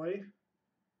Wild Boy.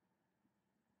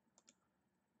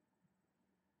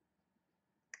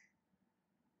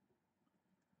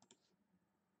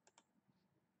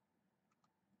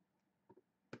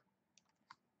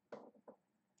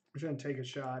 I'm just going to take a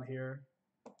shot here.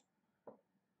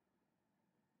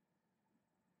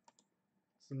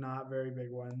 It's not a very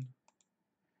big one.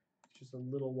 It's just a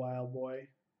little Wild Boy.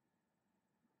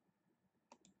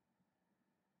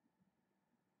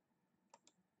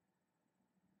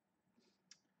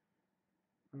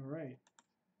 All right.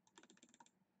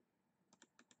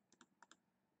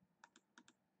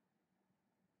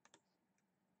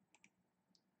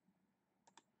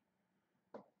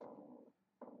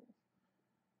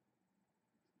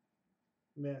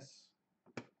 Miss.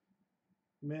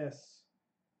 Miss.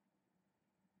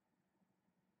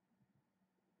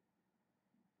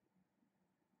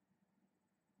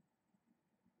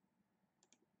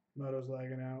 Moto's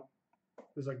lagging out.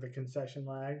 There's like the concession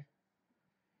lag.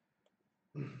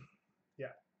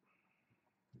 Yeah.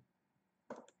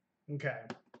 Okay.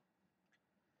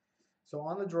 So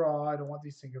on the draw, I don't want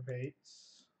these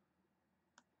syncopates.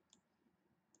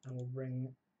 And we'll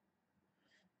bring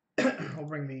we'll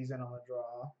bring these in on the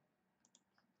draw,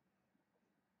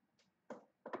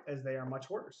 as they are much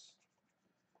worse.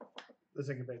 The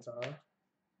syncopates are.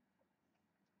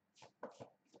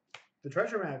 The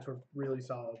treasure mats were really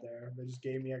solid there. They just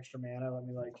gave me extra mana, let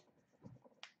me like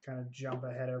kind of jump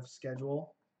ahead of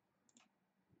schedule.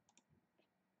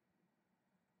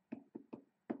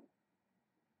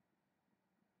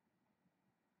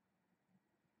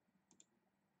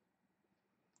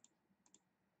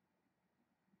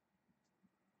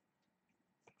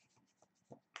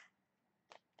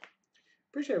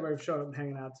 Appreciate everybody for showing up and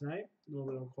hanging out tonight. A little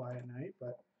bit of a quiet night,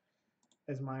 but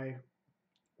as my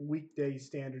weekday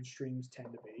standard streams tend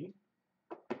to be.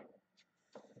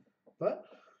 But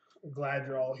I'm glad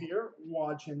you're all here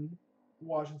watching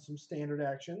watching some standard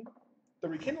action. The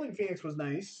Rekindling Phoenix was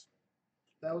nice.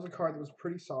 That was a card that was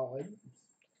pretty solid.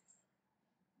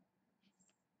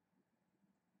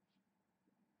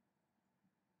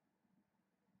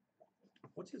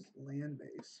 What's his land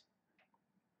base?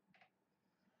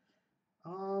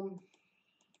 I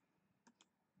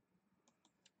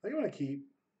think I'm gonna keep.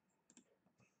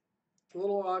 It's a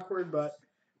little awkward, but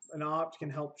an opt can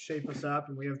help shape us up,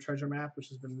 and we have Treasure Map, which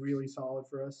has been really solid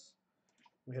for us.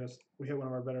 We hit one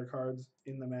of our better cards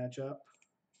in the matchup.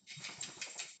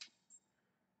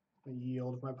 I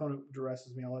yield. If my opponent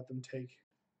duresses me, I'll let them take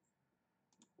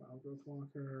Wild Growth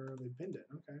Walker. They bend it.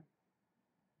 Okay.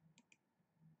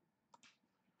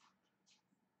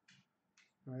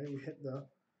 All right, we hit the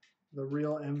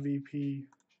real MVP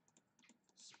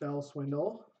Spell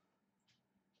Swindle.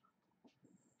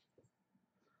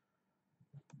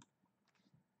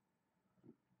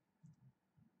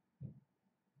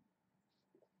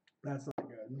 That's not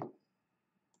good.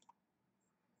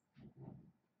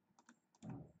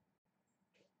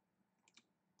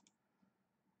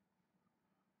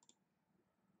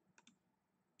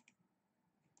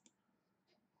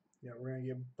 Yeah, we're going to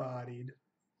get bodied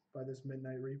by this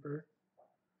Midnight Reaper.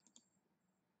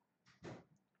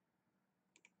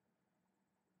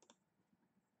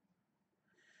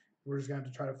 We're just going to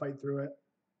have to try to fight through it.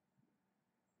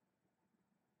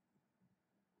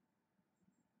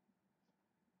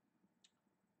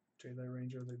 Jadelight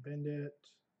Ranger, they bend it.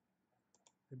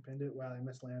 They bend it. Wow, they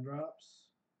missed land drops.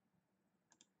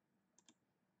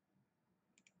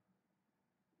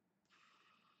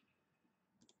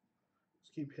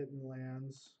 Just keep hitting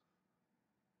lands.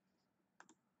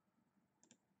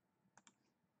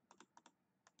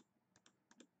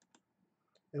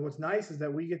 And what's nice is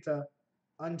that we get to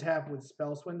untap with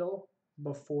Spell Swindle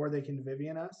before they can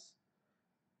Vivian us.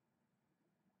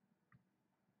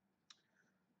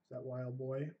 Is that Wild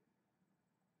Boy?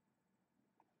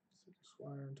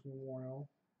 Squire into Memorial.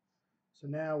 So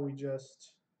now we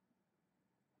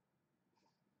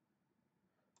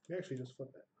actually just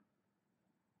flip it.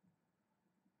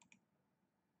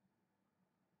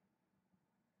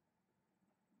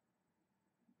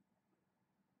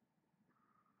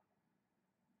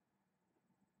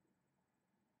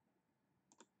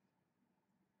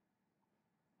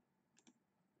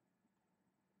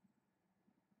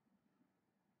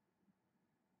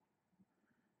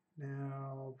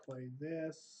 Now play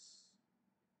this.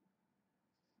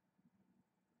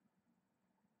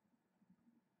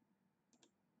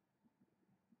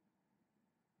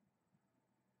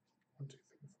 One, two,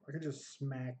 three, four. I could just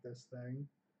smack this thing.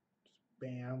 Just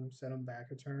bam, set him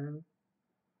back a turn.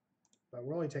 But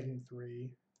we're only taking 3.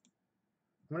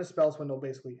 I'm going to Spell Swindle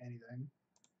basically anything.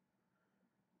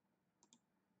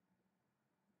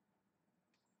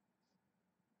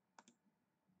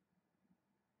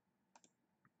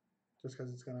 Just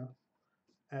because it's going to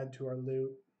add to our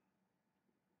loot.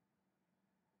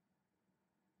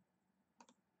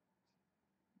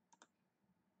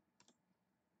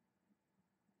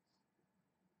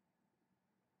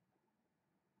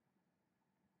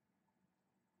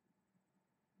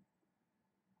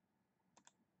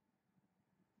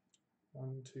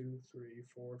 One, two, three,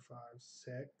 four, 5,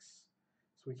 6.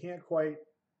 So we can't quite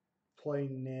play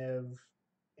Niv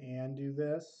and do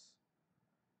this.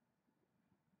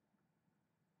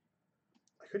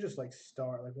 I could just like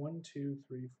start like 1, 2,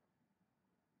 3.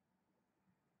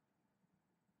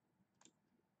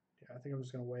 Yeah, I think I'm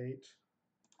just gonna wait.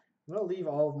 I'm gonna leave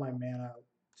all of my mana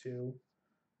too,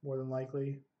 more than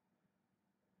likely.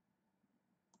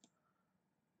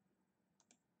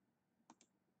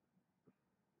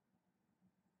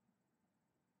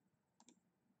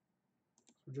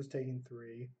 So we're just taking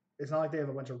 3. It's not like they have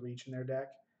a bunch of reach in their deck,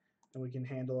 and we can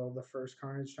handle the first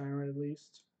Carnage Tyrant at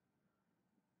least.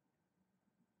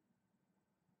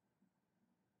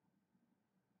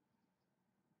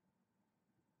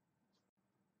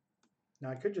 Now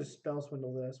I could just Spell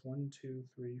Swindle this. 1, 2,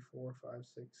 3, 4, 5,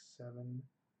 6, 7,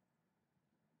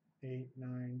 8,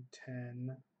 9,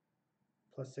 10.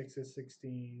 Plus 6 is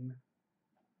 16.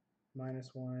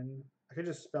 -1. I could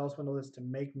just Spell Swindle this to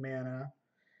make mana,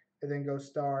 and then go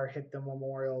Star, hit the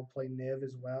Memorial, play Niv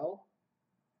as well.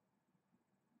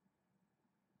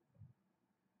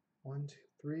 1, 2,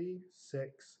 3,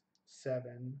 6,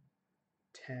 7,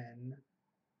 10,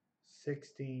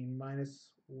 16,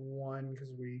 -1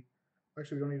 because we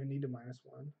don't even need to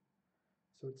 -1.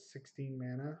 So it's 16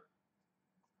 mana.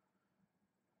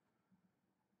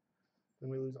 Then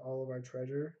we lose all of our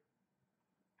treasure.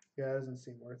 Yeah, it doesn't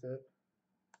seem worth it.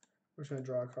 We're just going to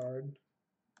draw a card.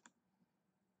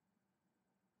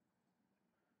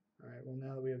 Alright, well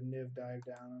now that we have Niv dive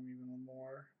down, I'm even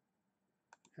more.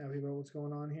 happy about what's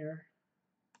going on here.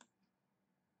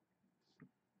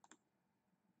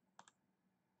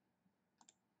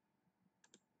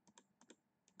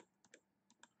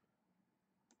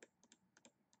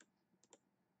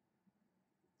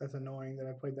 That's annoying that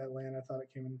I played that land. I thought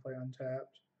it came into play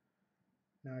untapped.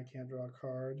 Now I can't draw a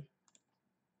card.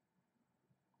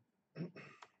 Okay.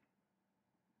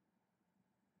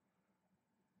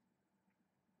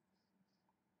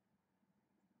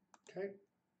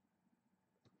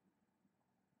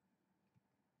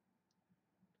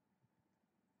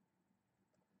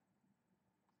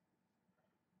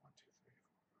 One, two, three,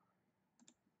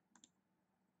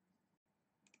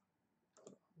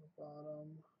 four. On the bottom.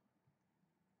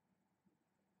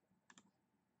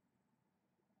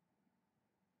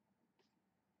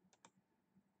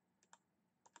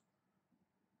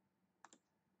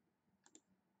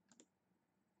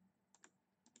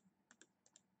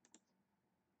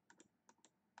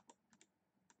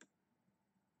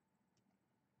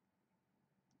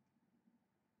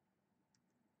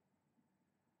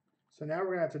 So now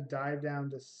we're going to have to dive down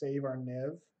to save our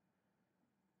Niv.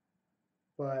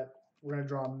 But we're going to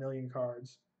draw a million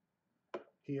cards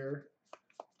here.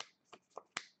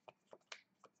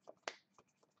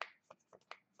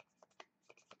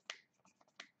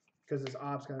 Because this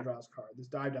op's going to draw us a card. This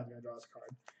dive down's going to draw us a card.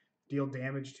 Deal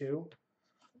damage too.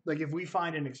 Like if we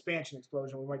find an expansion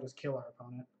explosion, we might just kill our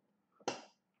opponent.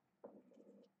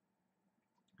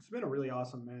 It's been a really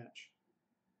awesome match.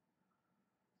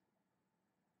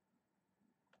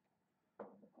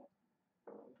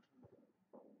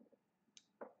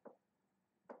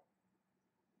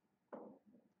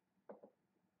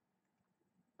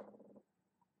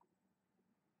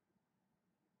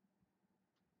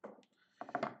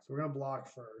 So we're going to block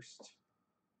first.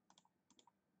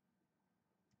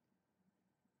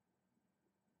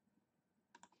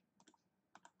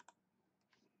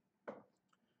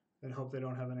 And hope they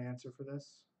don't have an answer for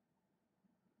this.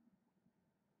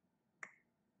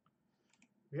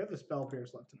 We have the Spell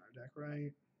Pierce left in our deck,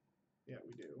 right? Yeah,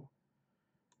 we do.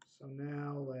 So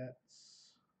now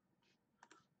let's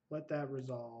let that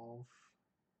resolve.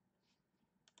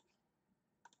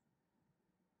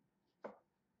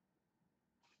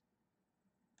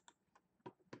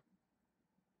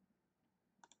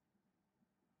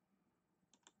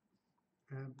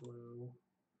 Add blue.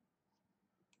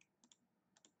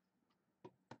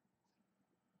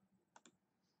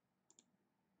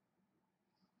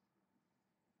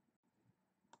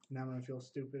 Now I'm going to feel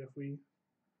stupid if we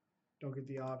don't get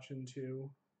the option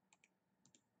to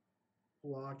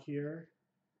block here.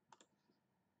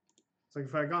 It's like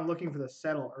if I had gone looking for the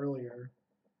settle earlier.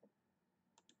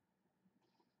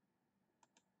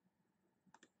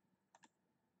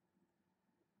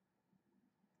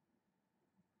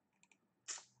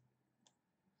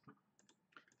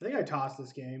 I think I tossed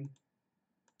this game.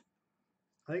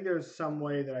 I think there's some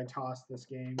way that I tossed this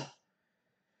game.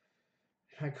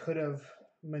 I could have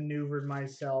maneuvered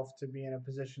myself to be in a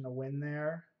position to win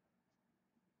there.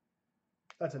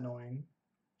 That's annoying.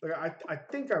 Like I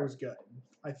think I was good.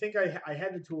 I think I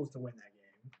had the tools to win that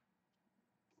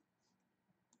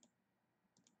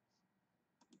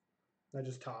game. I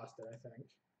just tossed it, I think.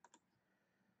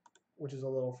 Which is a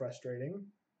little frustrating.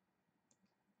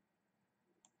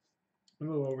 Let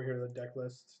me move over here to the deck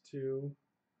list too.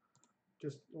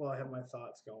 Just while I have my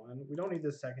thoughts going. We don't need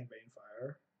this second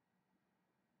Banefire.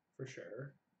 For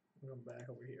sure. I'm going back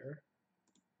over here.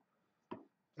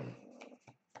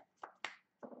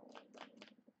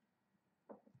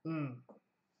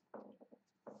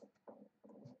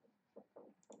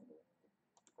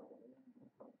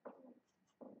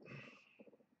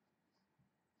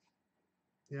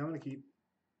 Yeah, I'm going to keep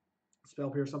Spell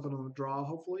Pierce something on the draw,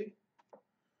 hopefully.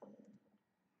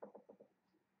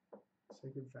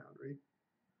 Sacred Foundry.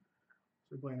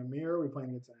 So we're playing a mirror, we're playing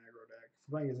against an aggro deck.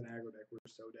 If we're playing against an aggro deck, we're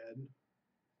so dead.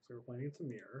 So we're playing against a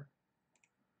mirror.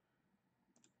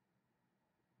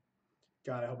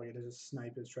 God, I hope I get to just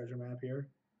snipe his treasure map here.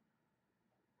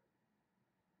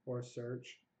 Or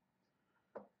search.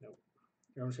 Nope.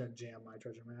 I'm just going to jam my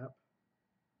treasure map.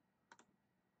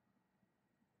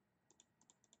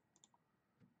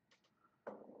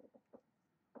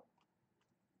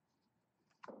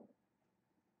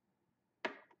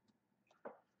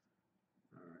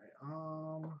 Alright,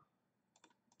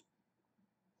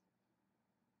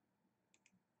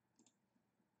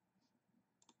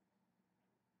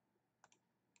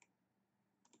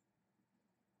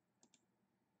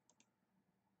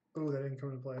 oh, that didn't come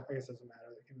into play. I guess it doesn't matter.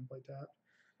 That came into play tap.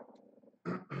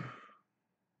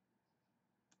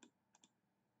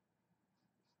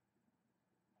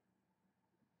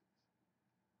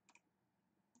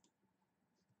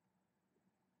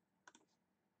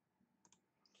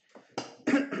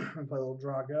 and play a little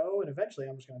draw go, and eventually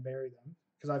I'm just going to bury them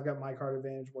because I've got my card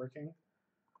advantage working.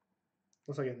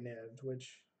 Looks like I get nived,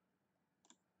 which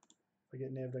if I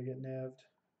get nived, I get nived.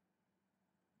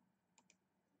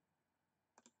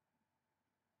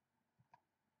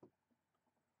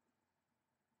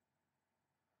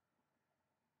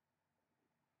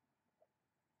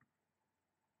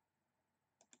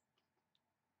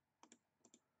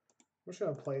 I'm just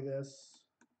going to play this.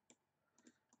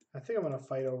 I think I'm going to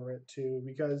fight over it too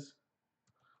because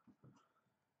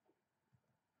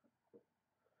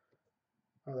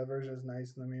oh, that version is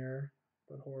nice in the mirror,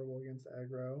 but horrible against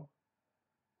aggro,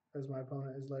 as my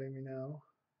opponent is letting me know.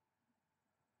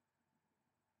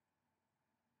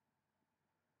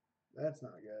 That's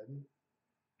not good.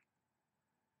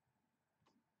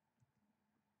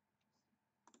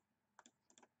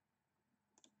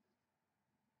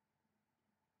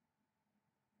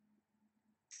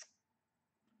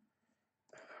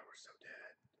 We're so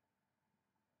dead.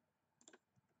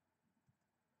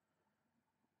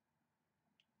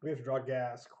 We have to draw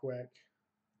gas quick.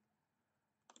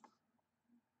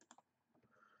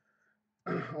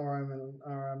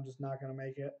 or I'm just not going to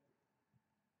make it.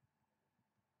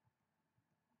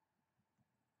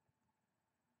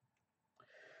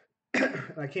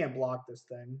 I can't block this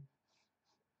thing.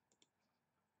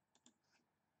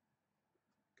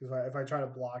 Because if I try to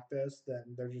block this, then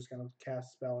they're just going to cast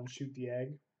a spell and shoot the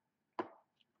egg.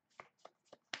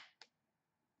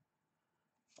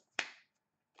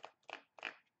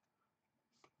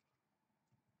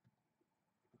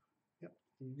 Yep,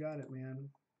 you got it, man.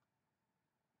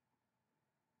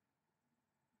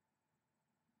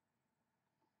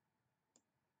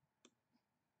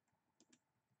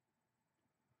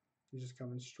 He's just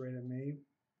coming straight at me.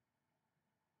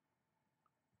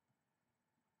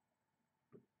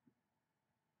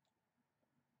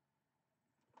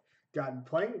 God,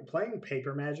 playing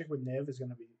paper magic with Niv is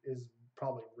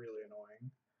probably really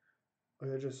annoying. Like,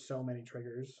 there's just so many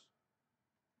triggers.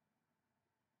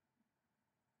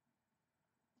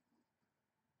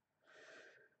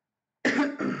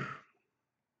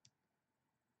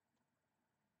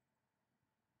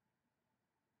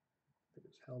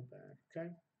 It's held back. Okay.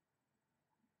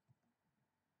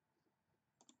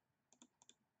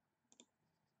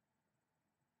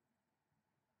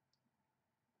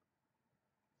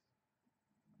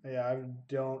 Yeah, I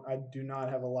do not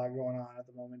have a lot going on at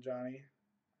the moment, Johnny.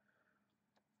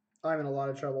 I'm in a lot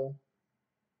of trouble.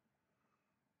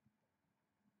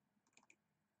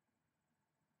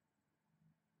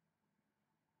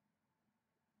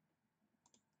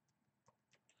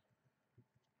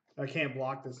 I can't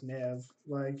block this Niv,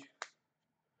 like,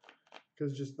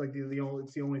 because just like the only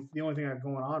thing I have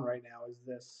going on right now is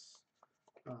this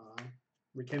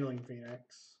Rekindling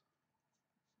Phoenix.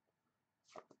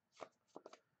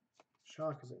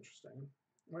 Shock is interesting.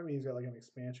 Might mean he's got like an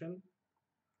expansion.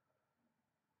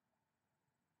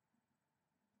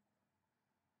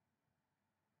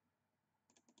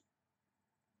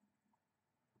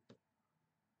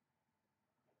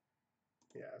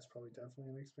 Yeah, it's probably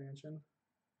definitely an expansion.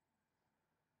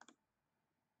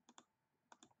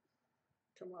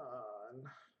 Come on.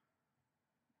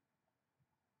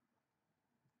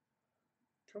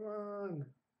 Come on.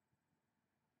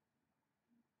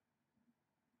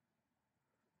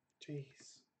 Jeez.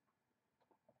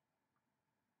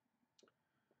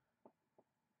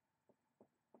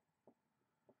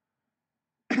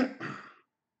 It's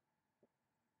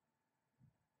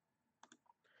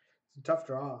a tough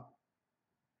draw.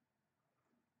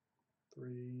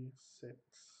 3, 6,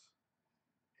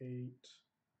 8.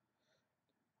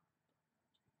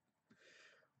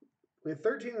 We had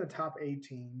 13 in the top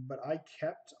 18, but I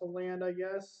kept a land, I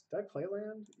guess. Did I play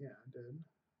land? Yeah, I did.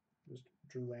 Just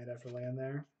drew land after land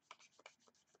there,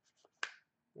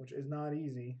 which is not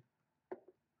easy.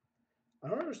 I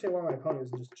don't understand why my opponent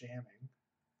isn't just jamming.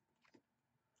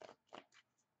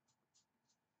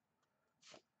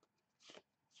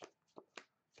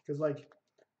 Because, like,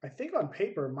 I think on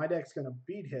paper, my deck's going to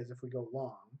beat his if we go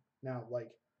long. Now, like,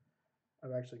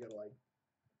 I've actually got to, like,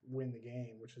 win the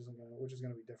game, which is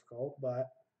going to be difficult, but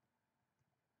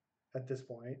at this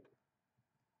point.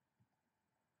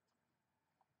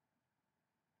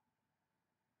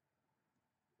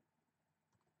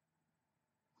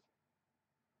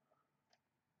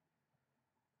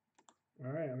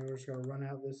 All right, we're just going to run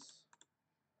out this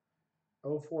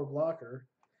 0-4 blocker.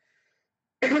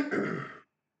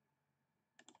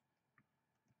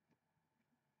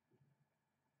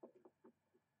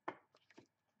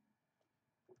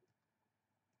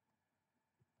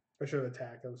 I should have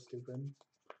attacked. That was stupid.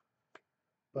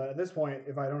 But at this point,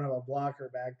 if I don't have a blocker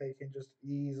back, they can just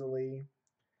easily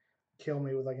kill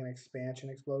me with like an expansion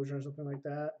explosion or something like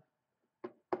that.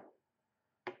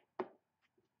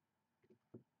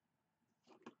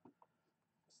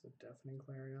 It's the Deafening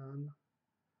Clarion.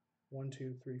 1,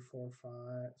 2, 3, 4, 5.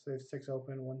 So they have 6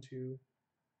 open. 1, 2, 6,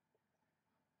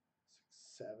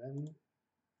 7.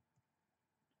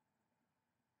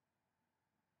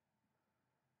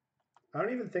 I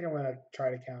don't even think I'm going to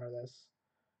try to counter this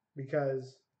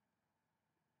because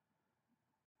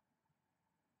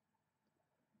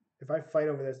if I fight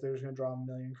over this, they're just going to draw a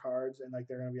million cards and like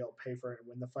they're going to be able to pay for it and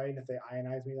win the fight. And if they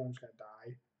Ionize me, then I'm just going to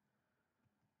die.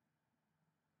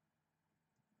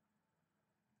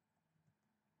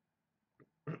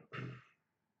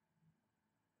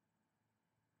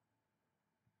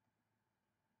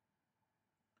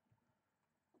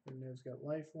 Niv's got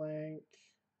lifelink.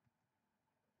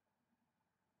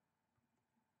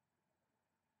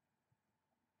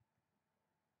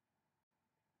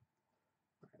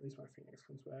 At least my Phoenix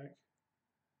comes back.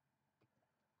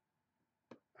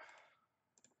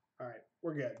 All right,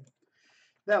 we're good.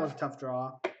 That was a tough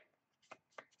draw.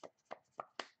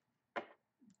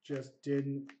 Just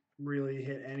didn't really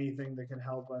hit anything that could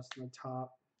help us in the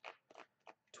top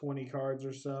 20 cards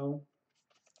or so.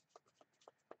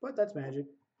 But that's magic.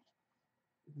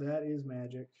 That is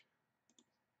magic.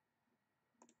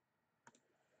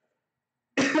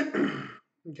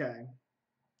 Okay.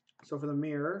 So for the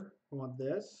mirror, I want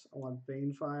this. I want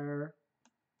Banefire.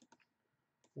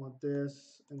 I want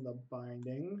this and the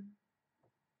binding.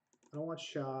 I don't want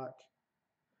Shock.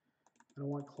 I don't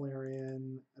want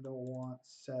Clarion. I don't want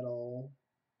Settle.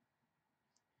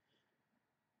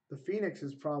 The Phoenix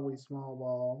is probably small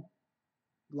ball.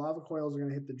 Lava Coils are going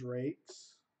to hit the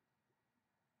Drakes,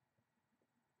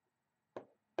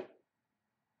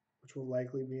 which will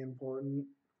likely be important.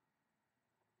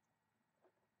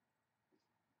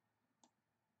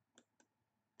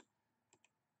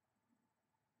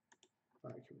 I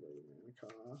converted mana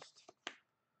cost.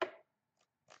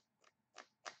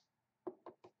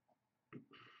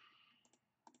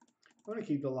 I'm going to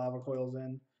keep the Lava Coils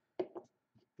in.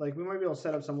 Like, we might be able to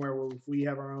set up somewhere where if we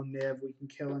have our own Niv, we can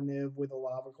kill a Niv with a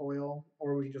Lava Coil,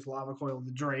 or we can just Lava Coil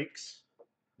the Drakes.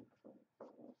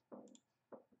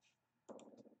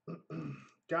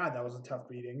 God, that was a tough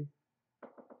beating.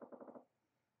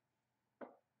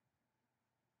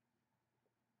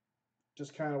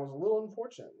 Just kind of was a little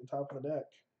unfortunate on top of the deck.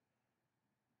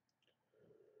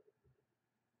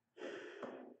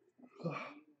 All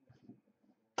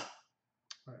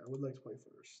right, I would like to play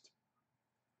first.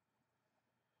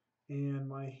 And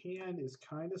my hand is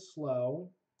kind of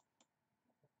slow.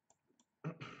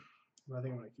 But I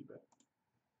think I'm going to keep it.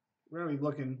 We're going to be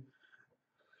looking.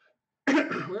 We're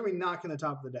going to be knocking the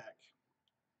top of the deck.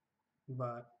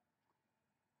 But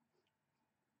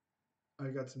I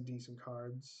got some decent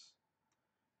cards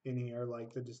in here,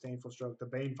 like the Disdainful Stroke. The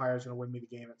Banefire is going to win me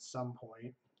the game at some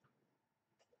point.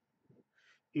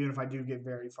 Even if I do get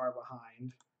very far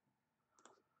behind.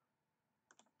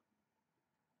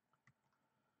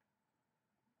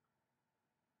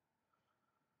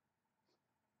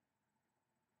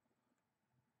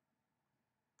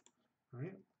 All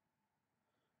right.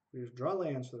 We just draw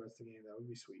lands for the rest of the game. That would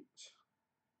be sweet.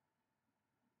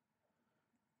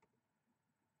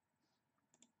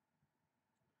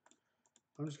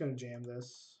 I'm just going to jam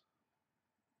this.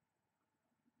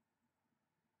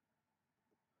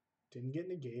 Didn't get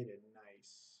negated.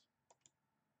 Nice.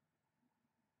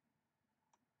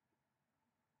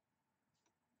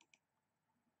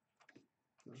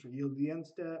 Let's yield the end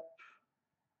step.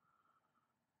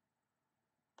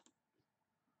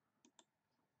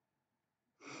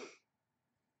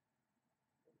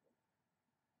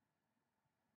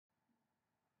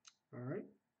 All right.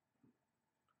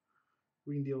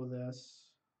 We can deal with this.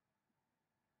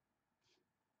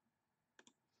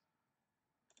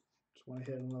 Just want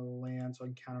to hit another land so I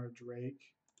can counter a Drake.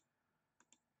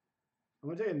 I'm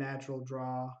going to take a natural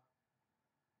draw.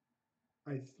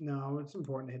 No, it's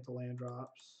important to hit the land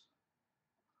drops.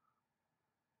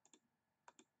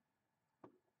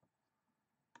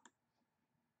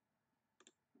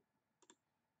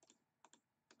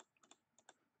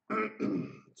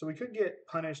 So we could get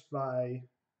punished by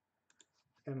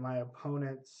my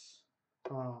opponent's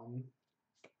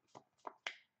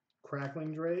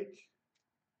Crackling Drake.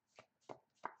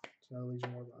 So that leaves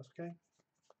more of us, okay?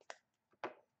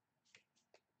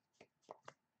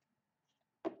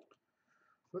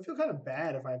 I feel kind of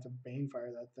bad if I have to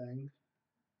Banefire that thing.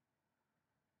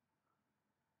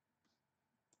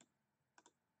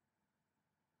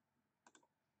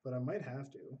 But I might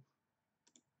have to.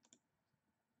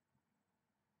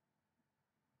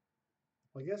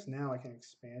 Well, I guess now I can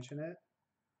expansion it.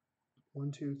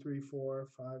 1, 2, 3, 4,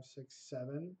 5, 6,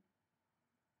 7.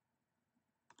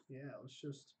 Yeah, let's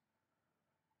just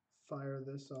fire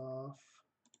this off.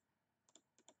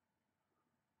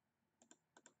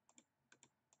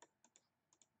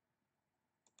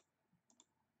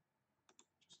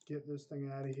 Just get this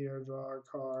thing out of here, draw our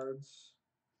cards.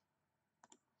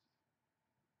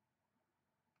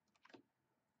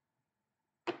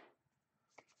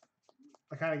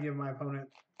 I kind of give my opponent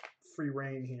free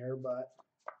reign here, but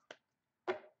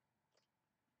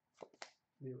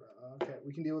okay,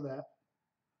 we can deal with that.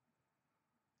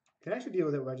 Can actually deal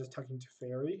with it by just tucking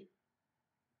Teferi.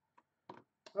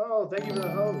 Oh, thank you for the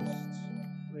host.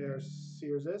 There's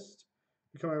Searsist.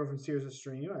 You're coming over from Sears'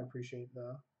 stream. I appreciate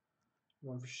the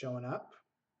one for showing up.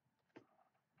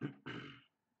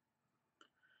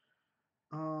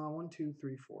 1, 2,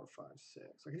 3, 4, 5, 6.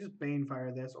 I could just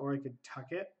Banefire this, or I could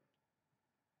tuck it.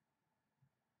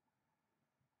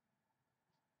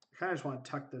 I kind of just want to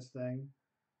tuck this thing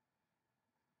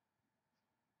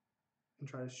and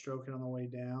try to stroke it on the way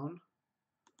down.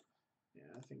 Yeah,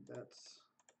 I think that's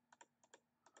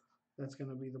going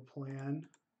to be the plan.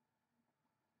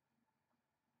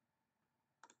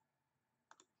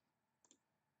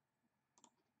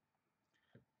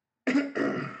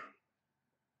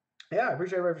 Yeah, I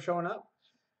appreciate everybody for showing up.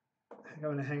 I'm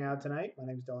going to hang out tonight. My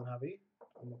name's Dylan Hovey.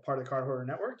 I'm a part of the Card Hoarder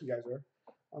Network. You guys are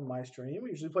on my stream.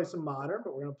 We usually play some Modern,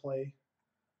 but we're going to play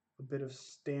a bit of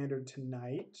Standard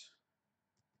tonight.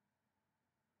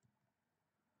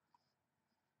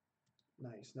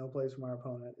 Nice. No plays from our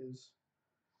opponent is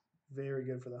very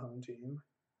good for the home team.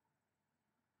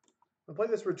 I'll play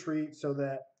this retreat so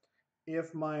that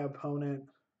if my opponent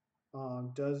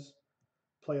does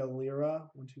play a Lyra,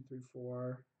 1, 2, 3,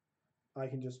 4, I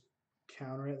can just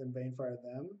counter it and Banefire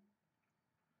them.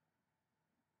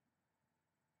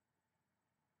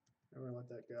 I'm gonna let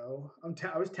that go.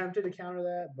 I was tempted to counter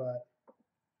that, but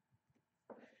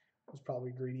it was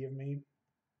probably greedy of me.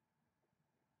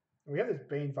 We have this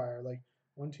Banefire, like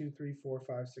 1, 2, 3, 4,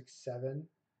 5, 6, 7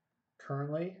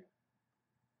 currently.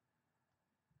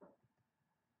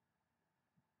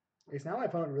 Okay, so now my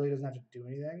opponent really doesn't have to do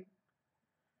anything.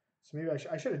 So maybe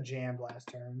I should have jammed last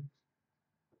turn.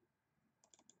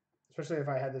 Especially if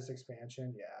I had this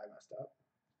expansion. Yeah, I messed up.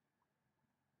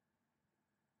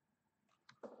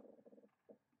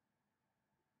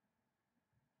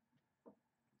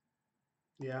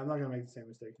 Yeah, I'm not going to make the same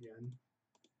mistake again.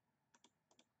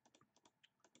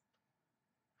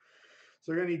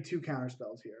 So we're going to need 2 counter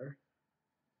spells here.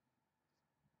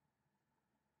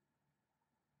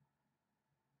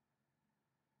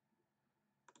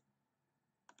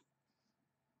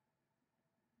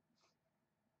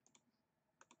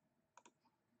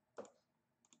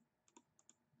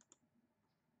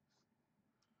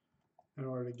 In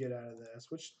order to get out of this,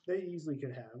 which they easily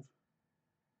could have.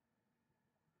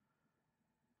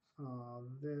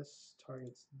 This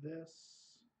targets this.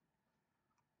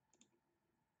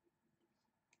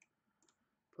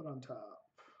 Put on top.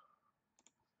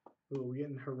 Ooh, we're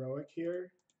getting heroic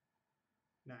here.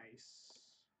 Nice.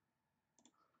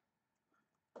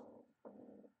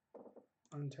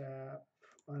 Untap,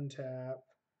 untap.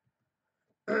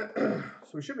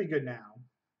 So we should be good now.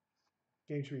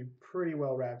 Game should be pretty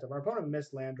well wrapped up. Our opponent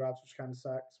missed land drops, which kind of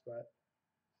sucks, but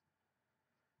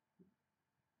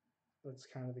that's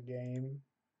kind of the game.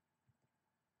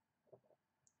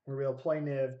 We're able to play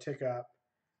Niv, tick up,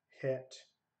 hit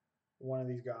one of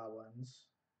these goblins.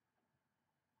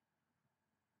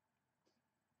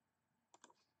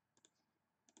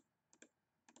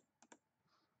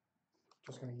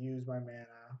 Just going to use my mana.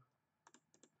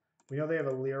 We know they have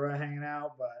a Lyra hanging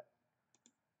out, but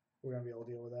we're going to be able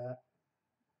to deal with that.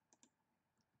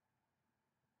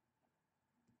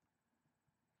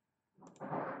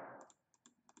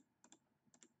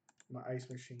 My ice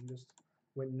machine just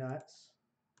went nuts.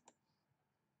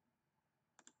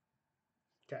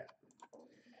 Okay.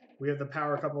 We have the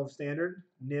power couple of standard,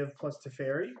 Niv plus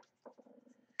Teferi.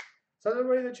 So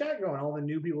everybody in the chat going, all the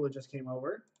new people that just came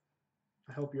over.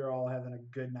 I hope you're all having a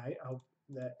good night. I hope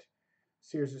that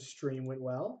Sears' stream went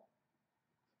well.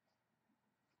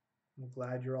 I'm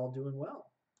glad you're all doing well.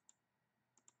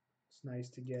 It's nice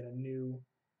to get a new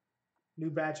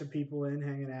batch of people in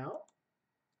hanging out.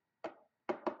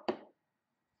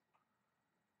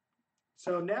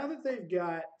 So now that they've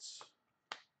got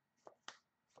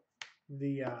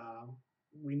the,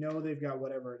 we know they've got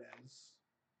whatever it is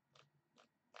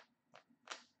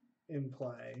in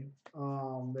play.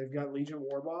 They've got Legion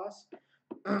War Boss.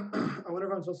 I wonder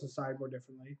if I'm supposed to sideboard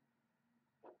differently.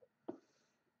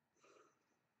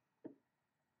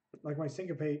 Like my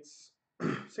Syncopates.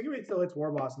 Syncopate still hits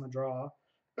War Boss in the draw.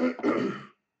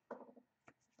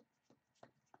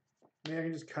 Maybe I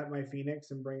can just cut my Phoenix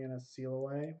and bring in a Seal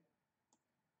Away.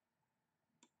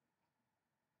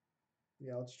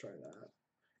 Yeah, let's try that.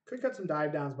 Could cut some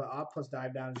dive downs, but Op plus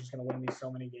dive down is just going to win me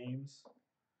so many games.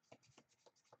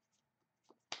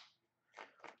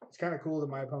 It's kind of cool that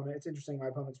my opponent, it's interesting my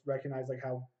opponents recognize like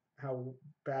how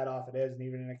bad off it is, and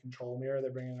even in a control mirror,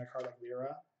 they're bringing in a card like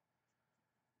Lyra.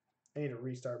 I need to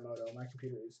restart Moto. My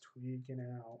computer is tweaking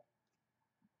out.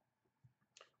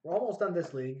 We're almost done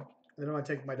this league. And then I'm going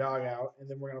to take my dog out, and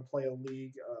then we're going to play a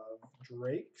league of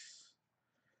Drakes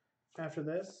after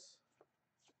this.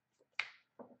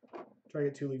 Try to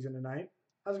get 2 leagues in tonight.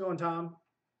 How's it going, Tom?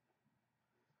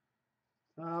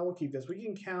 We'll keep this. We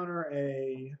can counter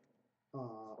a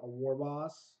war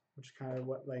boss, which kind of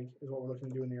what is what we're looking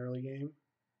to do in the early game.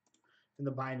 And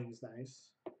the binding is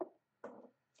nice.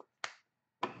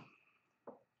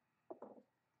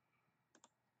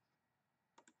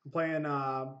 I'm playing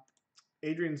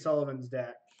Adrien Sullivan's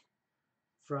deck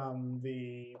from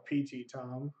the PT,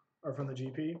 Tom, or from the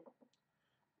GP.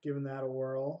 Giving that a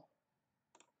whirl.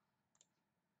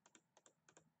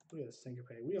 Look at this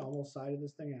Syncopate. We almost sided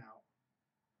this thing out.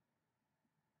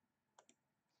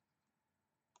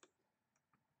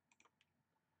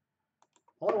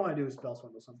 All I want to do is Spell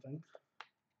Swindle something.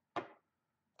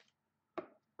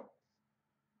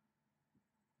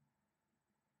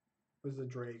 This is a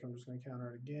Drake. I'm just going to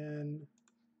counter it again.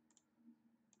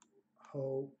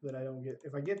 Hope that I don't get...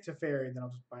 If I get Teferi, then I'll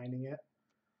just binding it.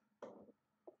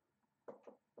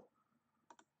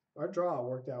 Our draw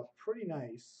worked out pretty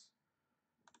nice.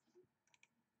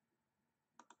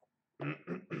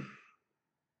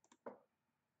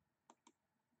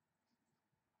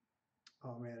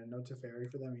 Oh man, and no Teferi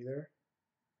for them either.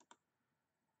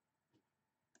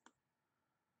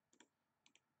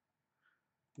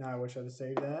 Now I wish I'd have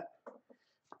saved that.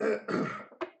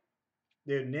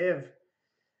 Dude, Niv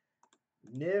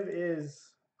is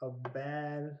a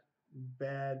bad,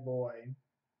 bad boy.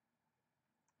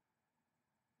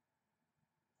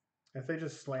 If they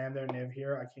just slam their Niv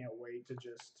here, I can't wait to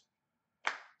just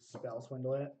Spell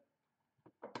Swindle it.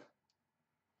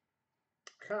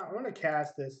 I'm going to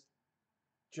cast this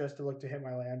just to look to hit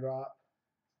my land drop.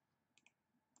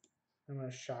 I'm going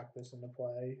to shock this into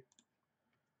play.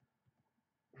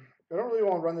 I don't really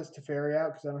want to run this Teferi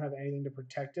out because I don't have anything to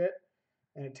protect it.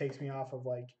 And it takes me off of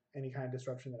like any kind of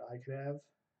disruption that I could have.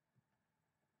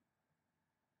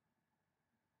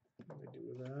 What do I do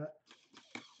with that?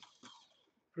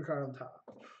 Put a card on top.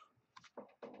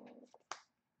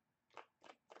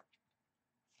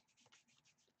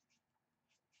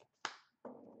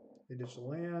 They ditch the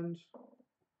land.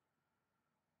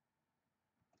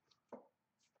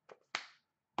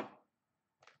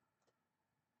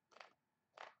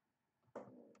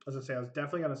 As I say, I was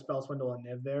definitely going to Spell Swindle a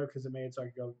Niv there because it made it so I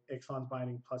could go Ixalan's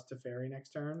Binding plus Teferi next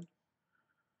turn,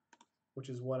 which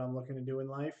is what I'm looking to do in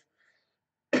life.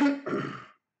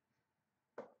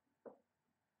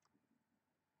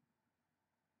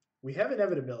 We have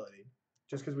inevitability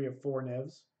just because we have 4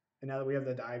 Nivs, and now that we have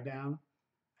the dive down,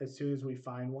 as soon as we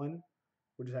find one,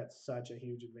 we're just at such a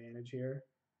huge advantage here.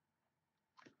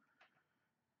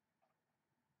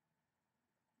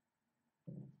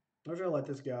 I'm just going to let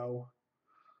this go.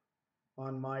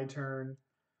 On my turn,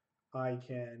 I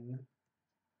can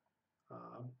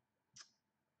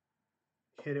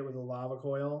hit it with a Lava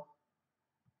Coil.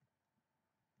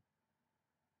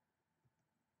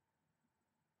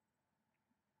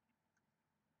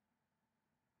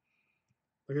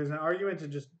 Like there's an argument to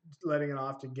just letting it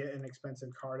off to get an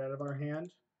expensive card out of our hand,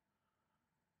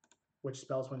 which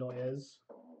Spell Swindle is.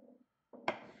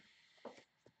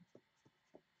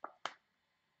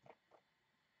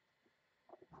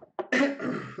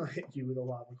 I'll hit you with a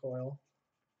Lava Coil.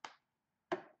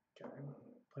 Okay,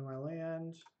 play my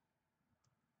land.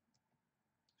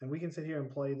 And we can sit here and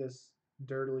play this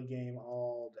dirtily game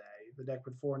all day. The deck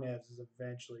with 4 Nivs is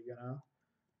eventually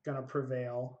gonna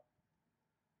prevail.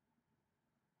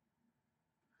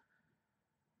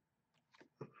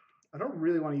 I don't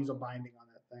really want to use a binding on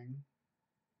that thing.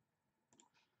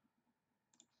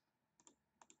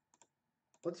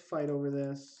 Let's fight over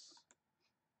this.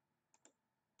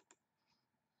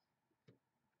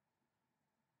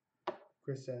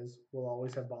 Chris says, we'll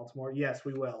always have Baltimore. Yes,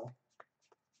 we will.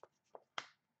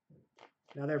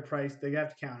 Now they're priced. They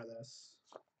have to counter this.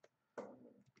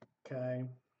 Okay.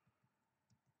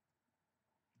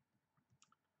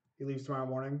 He leaves tomorrow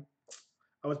morning.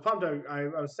 I was pumped. I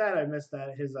was sad I missed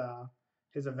that his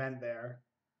event there.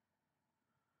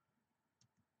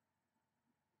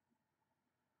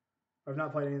 I've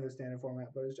not played any of the standard format,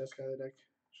 but is Jeski the deck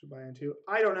should buy into?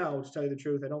 I don't know, to tell you the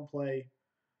truth. I don't play.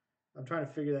 I'm trying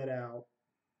to figure that out.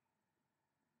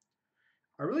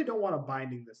 I really don't want to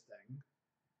binding this thing.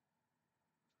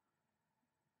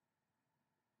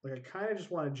 Like, I kind of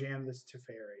just want to jam this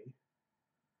Teferi.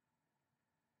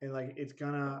 And, like, it's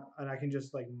gonna... And I can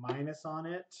just, like, minus on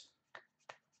it.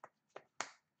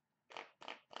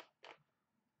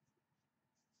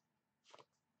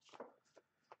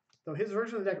 Though his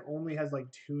version of the deck only has, like,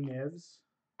 2 Nivs.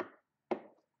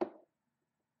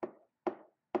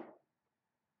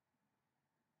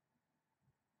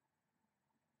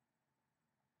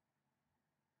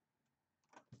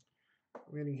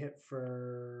 I'm getting hit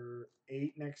for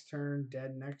 8 next turn,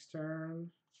 dead next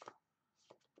turn.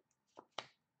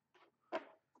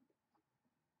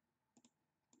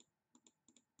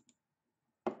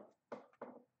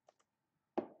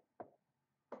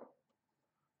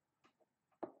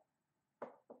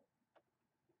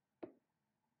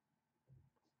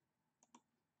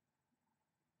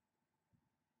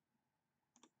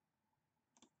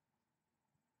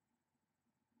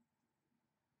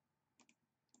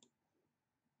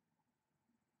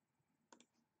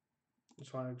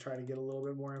 Just want to try to get a little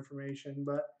bit more information,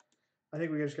 but I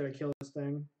think we just got to kill this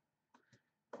thing.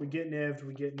 We get niv'd,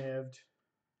 we get niv'd.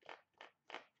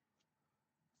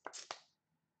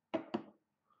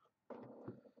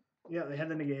 Yeah, they had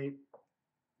the negate.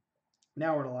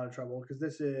 Now we're in a lot of trouble because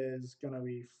this is going to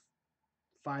be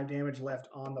 5 damage left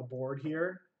on the board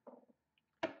here.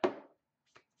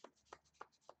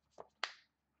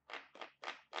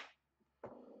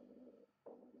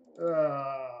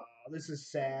 This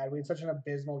is sad. We had such an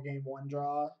abysmal game 1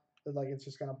 draw that like it's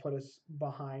just going to put us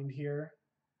behind here.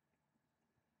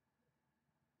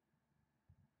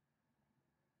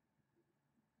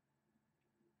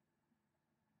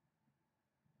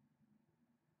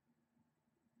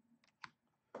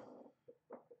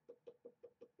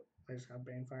 I just got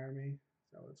Banefire me.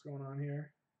 Is that what's going on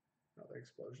here? Oh, the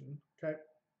explosion. Okay.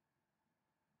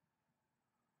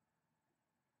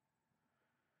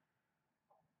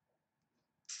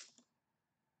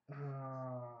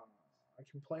 I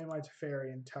can play my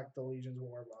Teferi and tuck the Legion's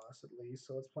War Boss at least.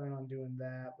 So let's plan on doing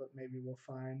that, but maybe we'll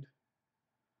find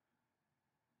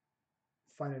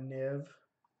a Niv. I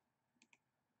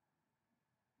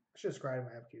should have scribed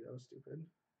my upkeep. That was stupid.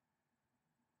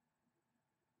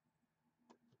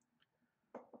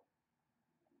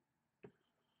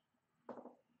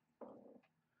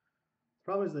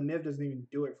 Problem is the Niv doesn't even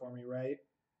do it for me, right?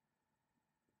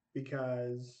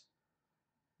 Because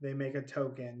they make a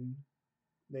token,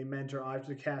 they mentor. I have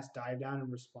to cast Dive Down in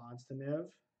response to Niv.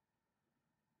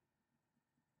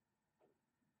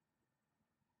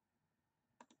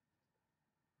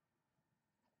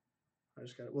 I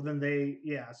just got it. Well, then they,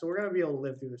 yeah. So we're gonna be able to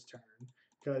live through this turn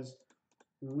because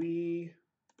we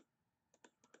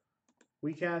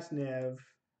cast Niv.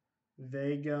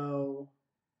 They go.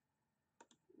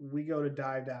 We go to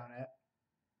Dive Down it.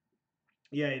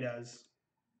 Yeah, he does.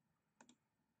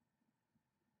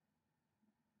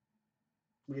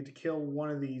 We get to kill one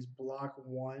of these, block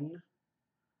 1.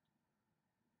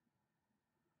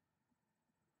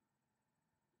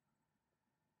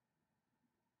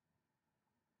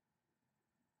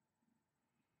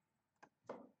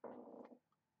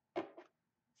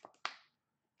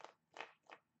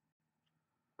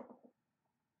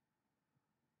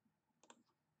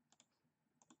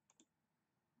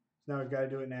 So now we've got to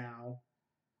do it now.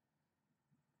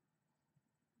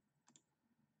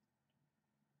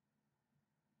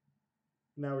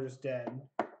 Now we're just dead.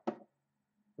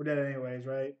 We're dead anyways,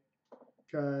 right?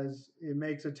 Because it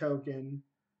makes a token,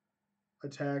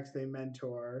 attacks, they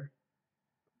mentor.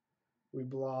 We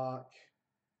block.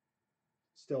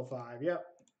 Still 5. Yep.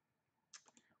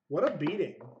 What a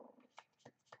beating.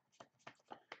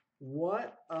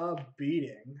 What a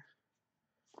beating.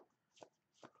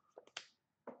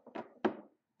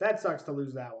 That sucks to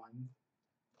lose that one.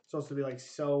 Supposed to be like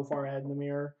so far ahead in the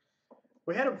mirror.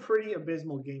 We had a pretty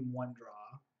abysmal game 1 draw,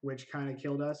 which kind of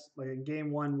killed us. Like in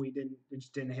game 1, we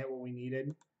just didn't hit what we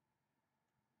needed.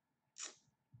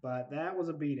 But that was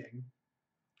a beating.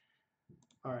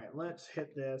 All right, let's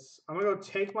hit this. I'm gonna go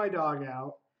take my dog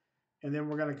out, and then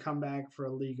we're gonna come back for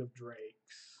a League of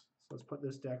Drakes. So let's put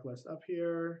this deck list up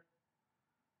here.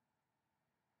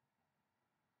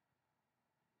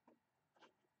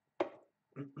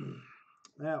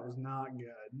 That was not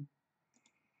good.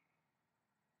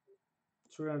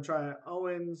 So we're going to try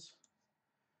Owen's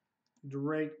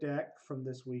Drake deck from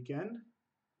this weekend.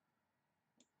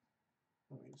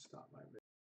 Let me stop my video.